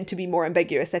intentionally meant to be more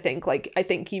ambiguous, I think. Like, I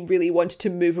think he really wanted to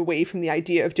move away from the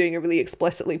idea of doing a really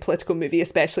explicitly political movie,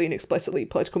 especially an explicitly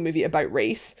political movie about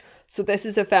race. So this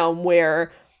is a film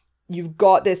where you've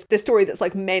got this story that's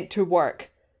like meant to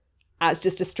work as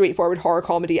just a straightforward horror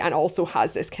comedy and also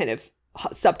has this kind of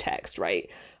subtext, right?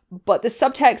 But the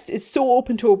subtext is so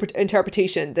open to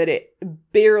interpretation that it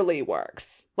barely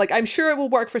works. Like, I'm sure it will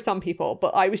work for some people,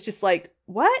 but I was just like,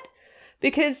 what?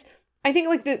 Because I think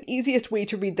like the easiest way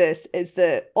to read this is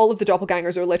that all of the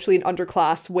doppelgangers are literally an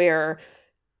underclass where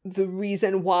the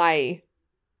reason why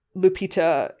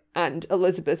Lupita and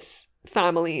Elizabeth's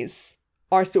families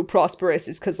are so prosperous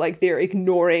is because like they're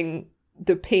ignoring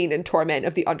the pain and torment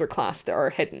of the underclass that are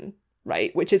hidden,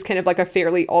 right? Which is kind of like a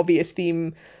fairly obvious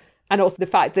theme. And also the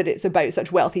fact that it's about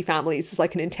such wealthy families is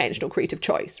like an intentional creative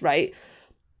choice, right?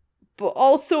 But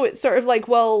also it's sort of like,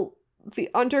 well, the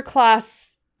underclass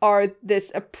are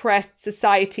this oppressed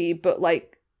society, but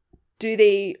like, do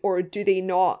they or do they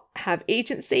not have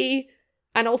agency?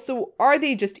 And also, are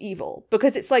they just evil?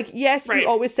 Because it's like, yes, right, you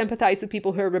always sympathize with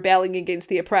people who are rebelling against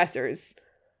the oppressors,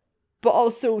 but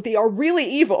also they are really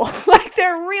evil. Like,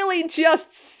 they're really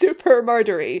just super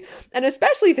murdery. And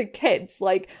especially the kids.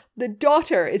 Like, the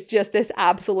daughter is just this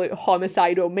absolute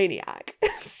homicidal maniac.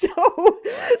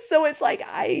 So it's like,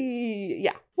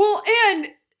 yeah. Well, and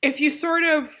if you sort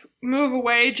of move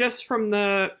away just from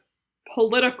the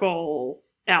political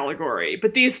allegory,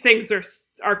 but these things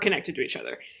are connected to each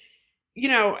other.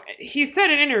 He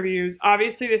said in interviews,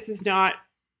 obviously this is not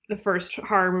the first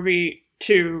horror movie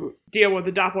to deal with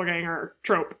the doppelganger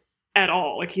trope at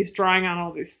all. Like, he's drawing on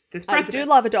all this precedent. I do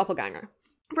love a doppelganger.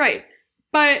 Right.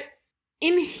 But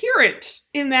inherent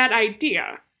in that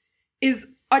idea is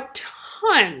a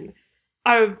ton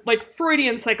of, like,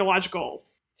 Freudian psychological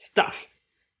stuff.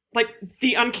 like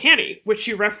the uncanny, which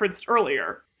you referenced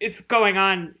earlier, is going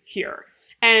on here.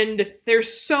 And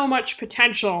there's so much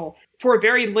potential for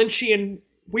very Lynchian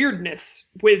weirdness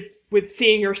with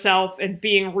seeing yourself and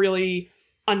being really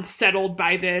unsettled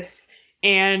by this.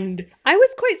 And I was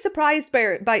quite surprised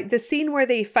by the scene where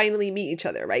they finally meet each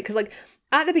other, right? Because like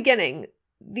at the beginning,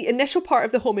 the initial part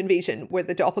of the home invasion where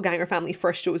the doppelganger family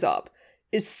first shows up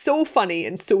is so funny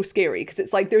and so scary, because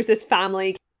it's like there's this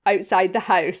family outside the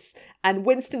house, and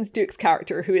Winston Duke's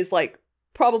character, who is like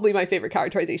probably my favorite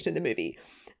characterization in the movie,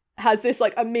 has this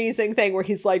like amazing thing where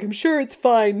he's like, I'm sure it's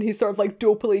fine. He's sort of like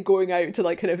dopily going out to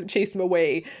like kind of chase him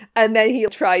away. And then he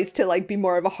tries to like be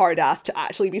more of a hard ass to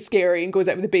actually be scary and goes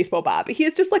out with a baseball bat. But he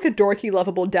is just like a dorky,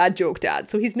 lovable dad joke dad.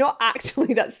 So he's not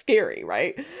actually that scary,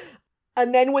 right?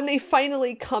 And then when they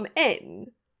finally come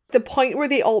in, the point where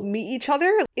they all meet each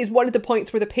other is one of the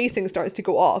points where the pacing starts to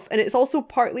go off. And it's also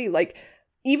partly like,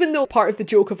 even though part of the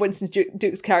joke of Winston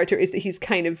Duke's character is that he's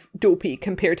kind of dopey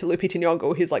compared to Lupita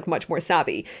Nyong'o, who's like much more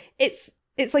savvy, it's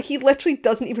like he literally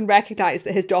doesn't even recognize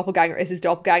that his doppelganger is his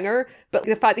doppelganger, but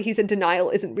the fact that he's in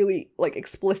denial isn't really like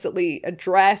explicitly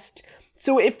addressed.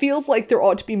 So it feels like there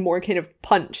ought to be more kind of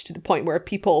punch to the point where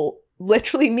people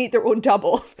literally meet their own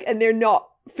double and they're not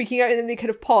freaking out, and then they kind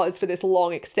of pause for this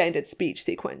long extended speech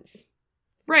sequence.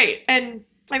 Right. And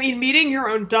I mean, meeting your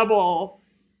own double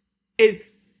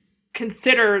is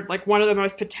considered like one of the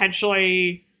most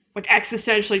potentially like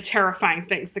existentially terrifying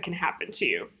things that can happen to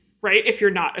you, right? If you're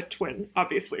not a twin,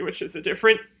 obviously, which is a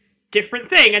different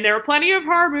thing. And there are plenty of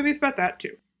horror movies about that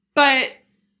too. But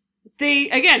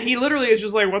he literally is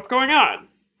just like, what's going on?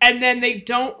 And then they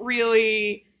don't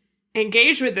really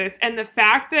engage with this. And the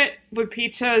fact that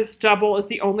Lupita's double is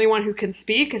the only one who can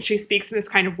speak, and she speaks in this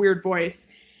kind of weird voice,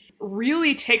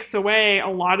 really takes away a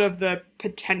lot of the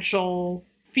potential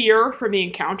fear from the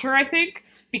encounter, I think.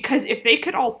 Because if they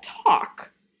could all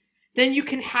talk, then you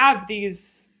can have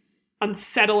these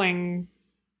unsettling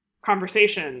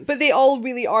conversations. But they all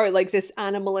really are like this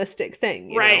animalistic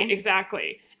thing, you right, know?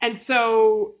 Exactly. And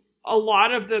so a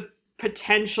lot of the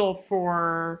potential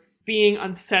for being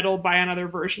unsettled by another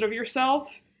version of yourself,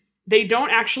 they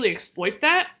don't actually exploit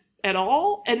that at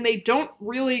all. And they don't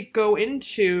really go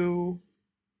into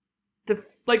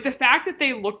the fact that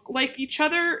they look like each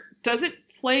other doesn't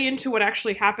play into what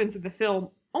actually happens in the film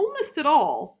almost at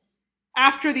all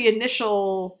after the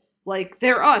initial, like,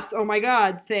 they're us, oh my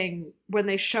god, thing when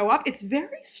they show up. It's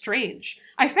very strange.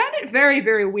 I found it very,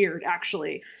 very weird,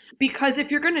 actually. Because if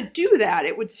you're going to do that,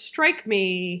 it would strike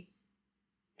me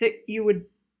that you would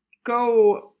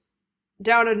go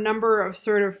down a number of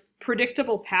sort of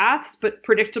predictable paths, but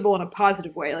predictable in a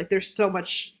positive way. Like, there's so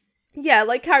much... Yeah,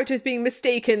 like characters being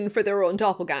mistaken for their own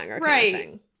doppelganger kind of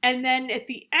thing. And then at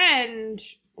the end,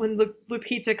 when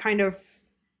Lupita kind of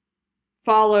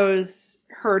follows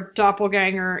her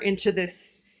doppelganger into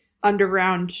this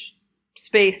underground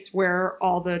space where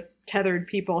all the tethered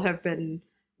people have been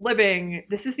living,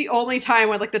 this is the only time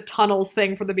when like the tunnels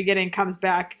thing from the beginning comes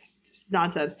back. It's just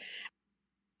nonsense.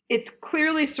 It's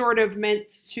clearly sort of meant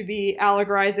to be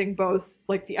allegorizing both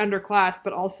like the underclass,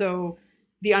 but also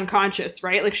the unconscious,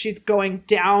 right? Like she's going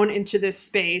down into this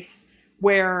space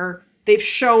where they've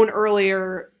shown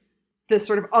earlier the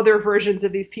sort of other versions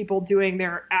of these people doing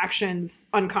their actions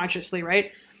unconsciously,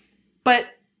 right? But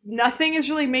nothing is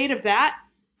really made of that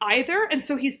either. And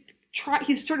so he's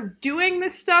sort of doing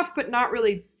this stuff, but not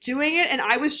really doing it. And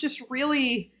I was just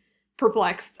really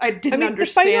perplexed. I didn't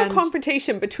understand. The final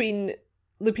confrontation between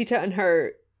Lupita and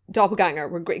her doppelganger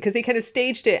were great because they kind of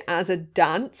staged it as a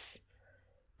dance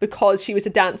because she was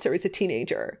a dancer as a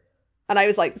teenager. And I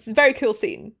was like, this is a very cool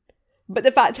scene. But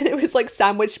the fact that it was like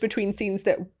sandwiched between scenes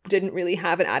that didn't really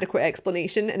have an adequate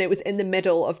explanation, and it was in the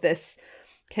middle of this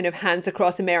kind of Hands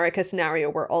Across America scenario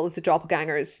where all of the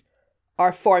doppelgangers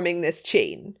are forming this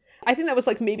chain. I think that was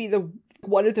like maybe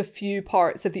one of the few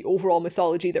parts of the overall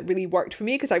mythology that really worked for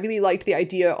me, because I really liked the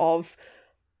idea of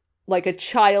like a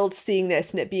child seeing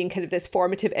this and it being kind of this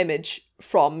formative image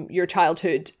from your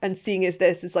childhood and seeing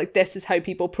this is how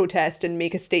people protest and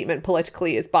make a statement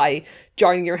politically, is by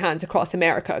joining your hands across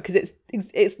America, because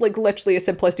it's like literally a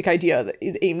simplistic idea that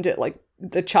is aimed at like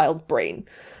the child's brain.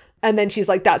 And then she's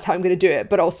like, that's how I'm going to do it,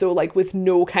 but also like with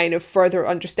no kind of further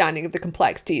understanding of the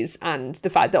complexities and the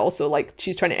fact that also like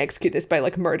she's trying to execute this by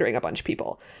like murdering a bunch of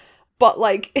people. But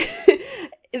like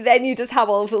then you just have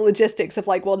all of the logistics of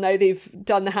like, well, now they've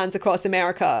done the Hands Across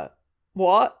America.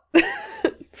 What?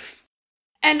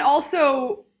 And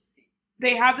also,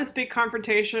 they have this big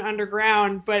confrontation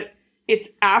underground, but it's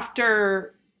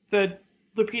after the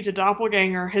Lupita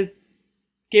doppelganger has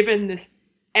given this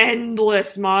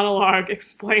endless monologue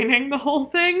explaining the whole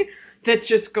thing that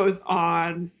just goes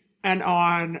on and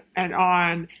on and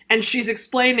on. And she's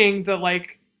explaining the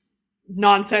like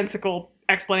nonsensical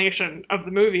explanation of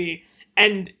the movie,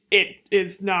 and it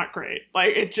is not great. Like,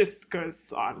 it just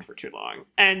goes on for too long.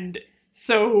 And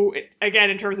so, again,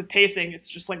 in terms of pacing, it's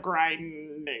just like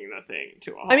grinding the thing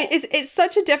to a halt. I mean, it's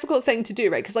such a difficult thing to do,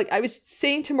 right? Because like I was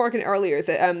saying to Morgan earlier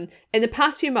that in the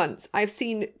past few months, I've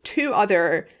seen 2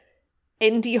 other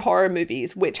indie horror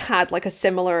movies which had like a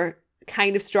similar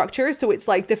kind of structure. So it's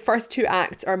like the first 2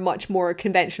 acts are much more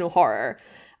conventional horror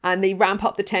and they ramp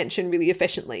up the tension really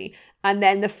efficiently. And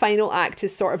then the final act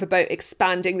is sort of about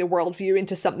expanding the worldview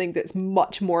into something that's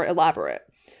much more elaborate.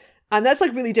 And that's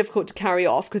like really difficult to carry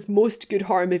off because most good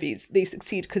horror movies, they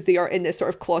succeed because they are in this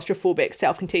sort of claustrophobic,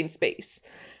 self-contained space.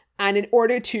 And in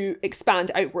order to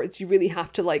expand outwards, you really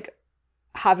have to like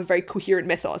have a very coherent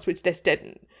mythos, which this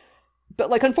didn't. But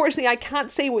like, unfortunately, I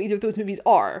can't say what either of those movies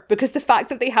are because the fact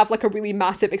that they have like a really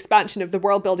massive expansion of the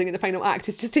world building in the final act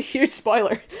is just a huge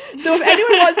spoiler. So if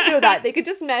anyone wants to know that, they could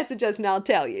just message us and I'll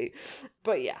tell you.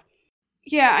 But yeah.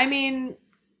 Yeah, I mean,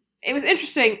 it was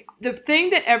interesting. The thing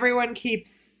that everyone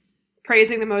keeps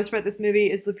praising the most about this movie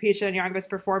is Lupita Nyong'o's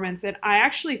performance. And I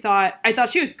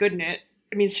thought she was good in it.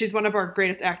 I mean, she's one of our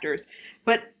greatest actors.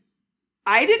 But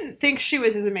I didn't think she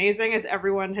was as amazing as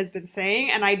everyone has been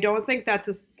saying, and I don't think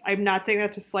I'm not saying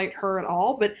that to slight her at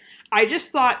all, but I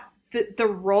just thought that the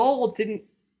role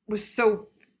was so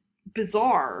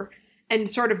bizarre and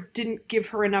sort of didn't give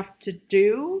her enough to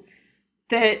do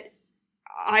that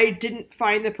I didn't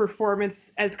find the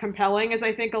performance as compelling as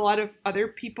I think a lot of other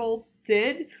people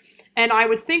did. And I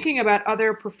was thinking about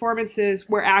other performances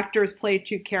where actors play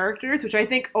 2 characters, which I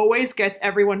think always gets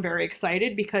everyone very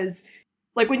excited because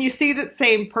like, when you see the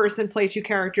same person play 2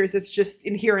 characters, it's just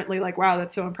inherently like, wow,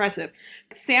 that's so impressive.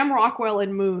 Sam Rockwell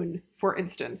in Moon, for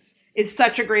instance, is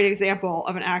such a great example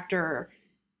of an actor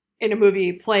in a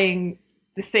movie playing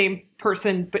the same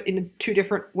person, but in 2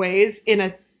 different ways,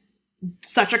 in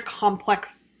such a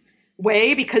complex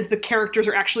way, because the characters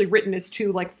are actually written as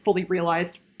 2, like, fully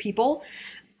realized people.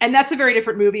 And that's a very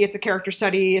different movie. It's a character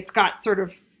study. It's got sort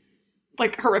of,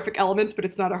 like, horrific elements, but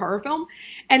it's not a horror film.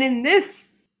 And in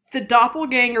this, the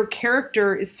doppelganger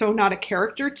character is so not a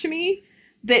character to me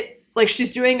that, like,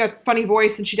 she's doing a funny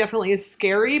voice and she definitely is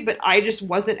scary, but I just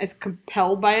wasn't as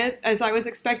compelled by it as I was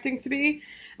expecting to be,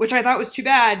 which I thought was too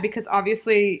bad because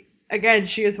obviously, again,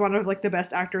 she is one of, like, the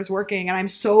best actors working, and I'm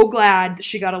so glad that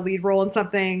she got a lead role in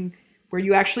something where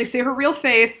you actually see her real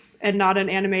face and not an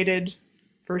animated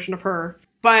version of her.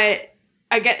 But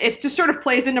again, it just sort of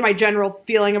plays into my general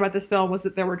feeling about this film was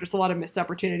that there were just a lot of missed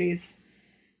opportunities.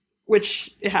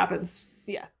 Which it happens.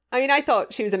 Yeah. I mean, I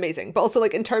thought she was amazing. But also,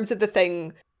 like, in terms of the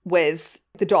thing with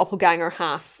the doppelganger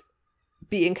half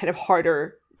being kind of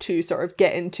harder to sort of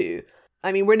get into.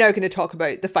 I mean, we're now going to talk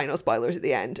about the final spoilers at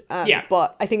the end. Yeah.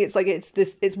 But I think it's like,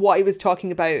 it's what I was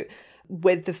talking about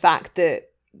with the fact that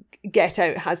Get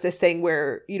Out has this thing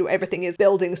where, you know, everything is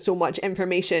building so much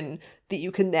information that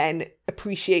you can then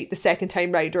appreciate the second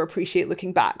time round or appreciate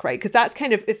looking back, right? Because that's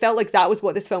kind of, it felt like that was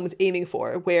what this film was aiming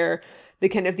for, where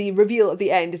the reveal at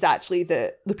the end is actually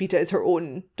that Lupita is her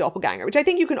own doppelganger, which I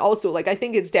think you can also, like, I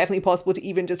think it's definitely possible to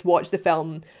even just watch the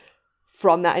film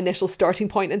from that initial starting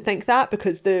point and think that,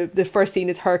 because the first scene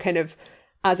is her kind of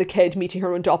as a kid meeting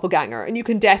her own doppelganger, and you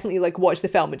can definitely, like, watch the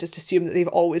film and just assume that they've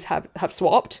always have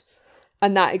swapped.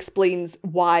 And that explains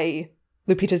why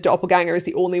Lupita's doppelganger is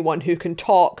the only one who can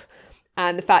talk.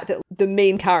 And the fact that the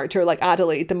main character, like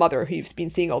Adelaide, the mother who you've been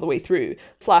seeing all the way through,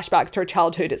 flashbacks to her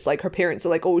childhood, it's like her parents are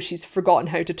like, oh, she's forgotten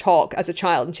how to talk as a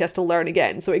child and she has to learn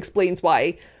again. So it explains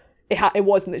why it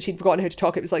wasn't that she'd forgotten how to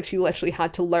talk. It was like she literally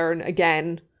had to learn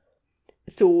again.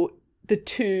 So the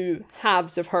 2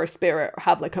 halves of her spirit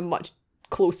have like a much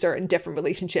closer and different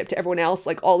relationship to everyone else.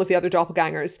 Like all of the other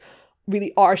doppelgangers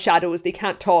really are shadows. They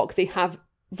can't talk. They have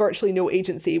virtually no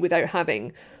agency without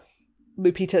having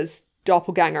Lupita's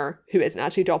doppelganger, who isn't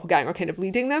actually a doppelganger, kind of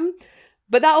leading them.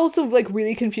 But that also, like,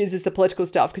 really confuses the political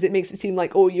stuff, because it makes it seem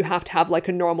like, oh, you have to have, like,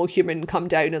 a normal human come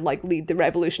down and, like, lead the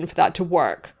revolution for that to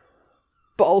work.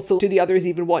 But also, do the others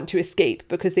even want to escape?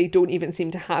 Because they don't even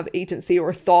seem to have agency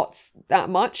or thoughts that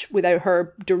much without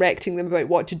her directing them about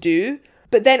what to do.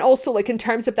 But then also, like, in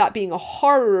terms of that being a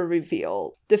horror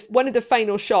reveal, one of the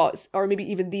final shots, or maybe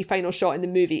even the final shot in the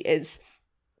movie, is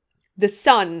the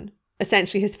son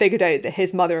essentially has figured out that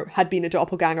his mother had been a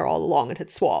doppelganger all along and had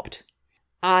swapped.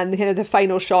 And kind of the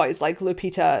final shot is like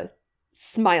Lupita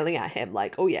smiling at him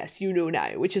like, oh yes, you know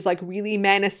now, which is like really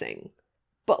menacing.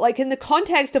 But like in the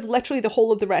context of literally the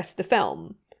whole of the rest of the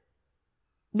film,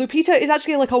 Lupita is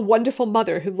actually like a wonderful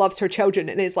mother who loves her children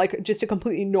and is like just a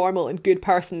completely normal and good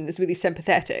person and is really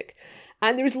sympathetic.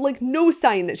 And there's like no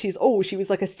sign that she was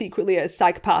like secretly a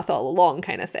psychopath all along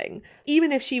kind of thing.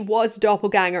 Even if she was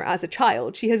doppelganger as a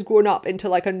child, she has grown up into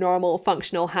like a normal,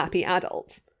 functional, happy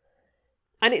adult.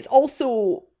 And it's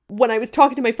also, when I was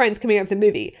talking to my friends coming out of the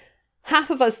movie,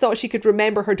 half of us thought she could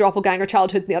remember her doppelganger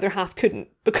childhood and the other half couldn't.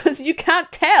 Because you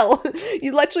can't tell.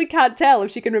 You literally can't tell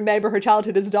if she can remember her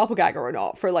childhood as a doppelganger or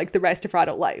not for like the rest of her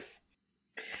adult life.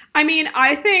 I mean,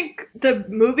 I think the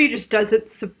movie just doesn't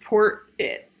support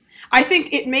it. I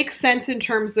think it makes sense in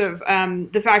terms of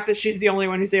the fact that she's the only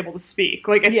one who's able to speak.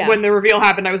 Like, when the reveal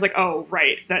happened, I was like, oh,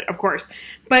 right, that of course.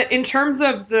 But in terms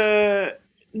of the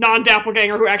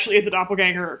non-doppelganger who actually is a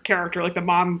doppelganger character, like the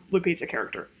mom Lupita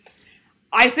character,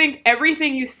 I think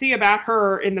everything you see about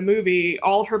her in the movie,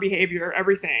 all of her behavior,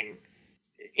 everything,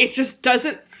 it just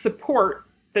doesn't support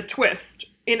the twist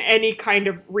in any kind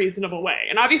of reasonable way.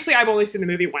 And obviously, I've only seen the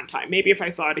movie one time. Maybe if I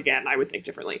saw it again, I would think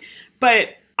differently. But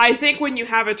I think when you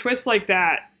have a twist like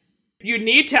that, you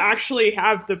need to actually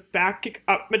have the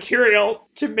back-up material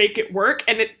to make it work.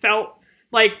 And it felt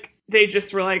like they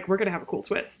just were like, we're going to have a cool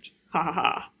twist. Ha ha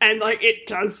ha. And like, it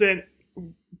doesn't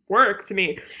work to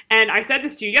me. And I said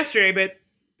this to you yesterday, but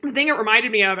the thing it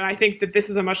reminded me of, and I think that this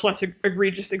is a much less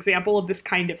egregious example of this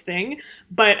kind of thing,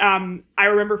 but I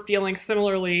remember feeling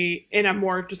similarly in a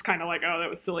more just kind of like, oh, that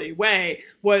was silly way,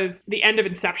 was the end of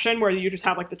Inception, where you just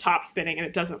have like the top spinning and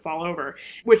it doesn't fall over.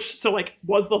 Which, so like,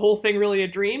 was the whole thing really a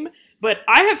dream? But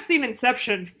I have seen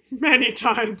Inception many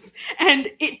times, and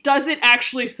it doesn't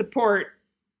actually support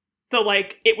the,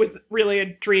 like, it was really a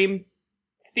dream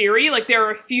theory. Like, there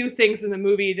are a few things in the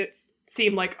movie that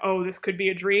seem like, oh, this could be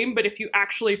a dream, but if you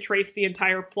actually trace the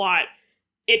entire plot,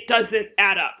 it doesn't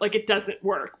add up. Like, it doesn't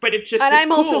work, but it just and is I'm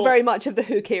cool. Also very much of the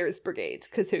who cares brigade,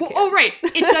 because who cares? Oh, right.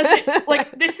 It doesn't,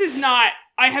 like, this is not,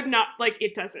 I have not, like,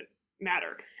 it doesn't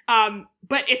matter.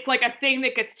 But it's like a thing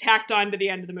that gets tacked on to the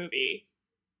end of the movie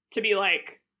to be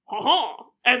like, ha-ha,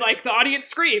 and like the audience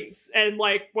screams and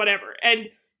like whatever. And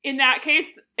in that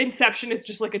case, Inception is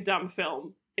just like a dumb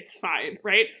film. It's fine,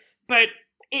 right? But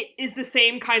it is the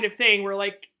same kind of thing where,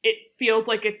 like, it feels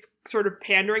like it's sort of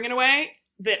pandering in a way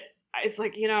that it's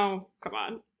like, you know, come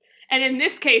on. And in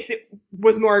this case, it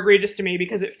was more egregious to me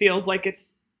because it feels like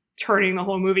it's turning the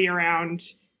whole movie around.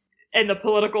 And the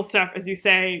political stuff, as you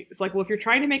say, is like, well, if you're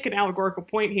trying to make an allegorical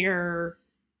point here,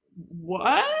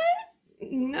 what?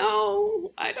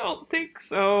 No, I don't think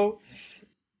so.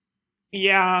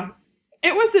 Yeah.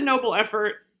 It was a noble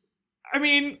effort. I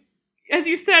mean, as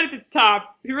you said at the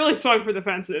top, he really swung for the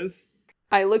fences.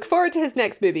 I look forward to his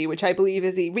next movie, which I believe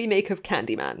is a remake of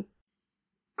Candyman.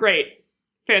 Great.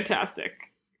 Fantastic.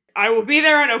 I will be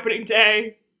there on opening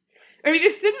day. I mean,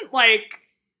 this didn't, like,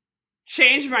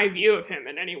 change my view of him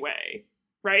in any way,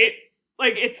 right?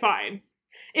 Like, it's fine.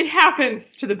 It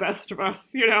happens to the best of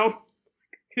us, you know?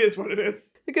 It is what it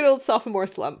is. The good old sophomore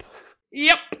slump.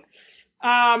 Yep.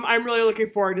 I'm really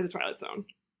looking forward to The Twilight Zone.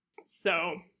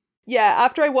 So... yeah,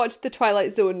 after I watched The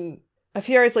Twilight Zone a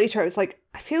few hours later, I was like,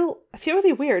 I feel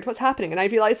really weird. What's happening? And I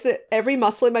realized that every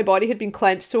muscle in my body had been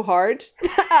clenched so hard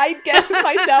that I'd given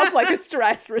myself like a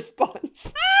stress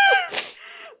response.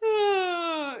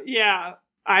 Yeah,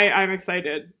 I'm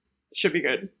excited. Should be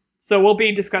good. So we'll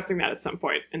be discussing that at some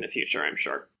point in the future, I'm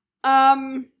sure.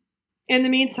 In the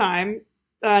meantime,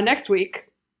 next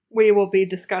week, we will be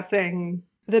discussing...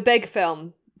 the big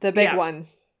film. The big one.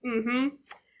 Mm-hmm.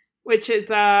 Which is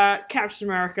Captain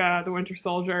America, The Winter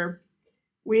Soldier.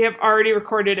 We have already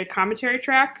recorded a commentary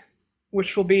track,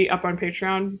 which will be up on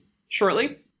Patreon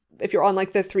shortly. If you're on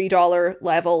like the $3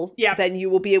 level, then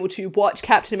you will be able to watch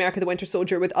Captain America, The Winter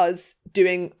Soldier with us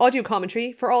doing audio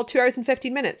commentary for all 2 hours and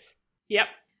 15 minutes. Yep.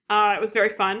 It was very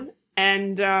fun.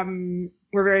 And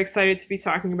we're very excited to be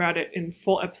talking about it in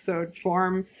full episode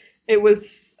form. It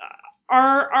was...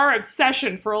 Our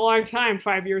obsession for a long time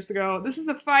 5 years ago. This is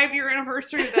the 5-year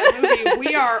anniversary of that movie.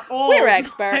 We are old. We're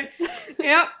experts.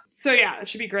 Yep. So yeah, it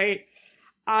should be great.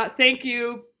 Thank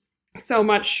you so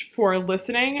much for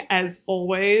listening. As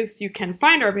always, you can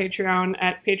find our Patreon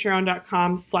at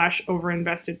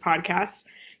patreon.com/overinvestedpodcast.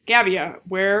 Gavia,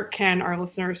 where can our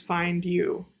listeners find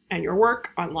you and your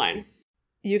work online?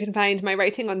 You can find my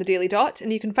writing on the Daily Dot,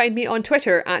 and you can find me on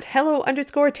Twitter at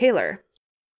hello_Taylor.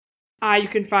 You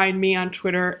can find me on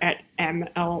Twitter at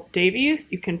ML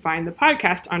Davies. You can find the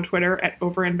podcast on Twitter at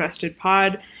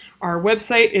OverinvestedPod. Our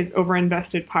website is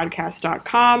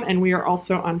overinvestedpodcast.com, and we are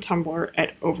also on Tumblr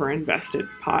at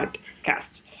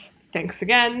overinvestedpodcast. Thanks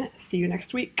again. See you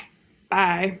next week.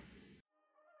 Bye.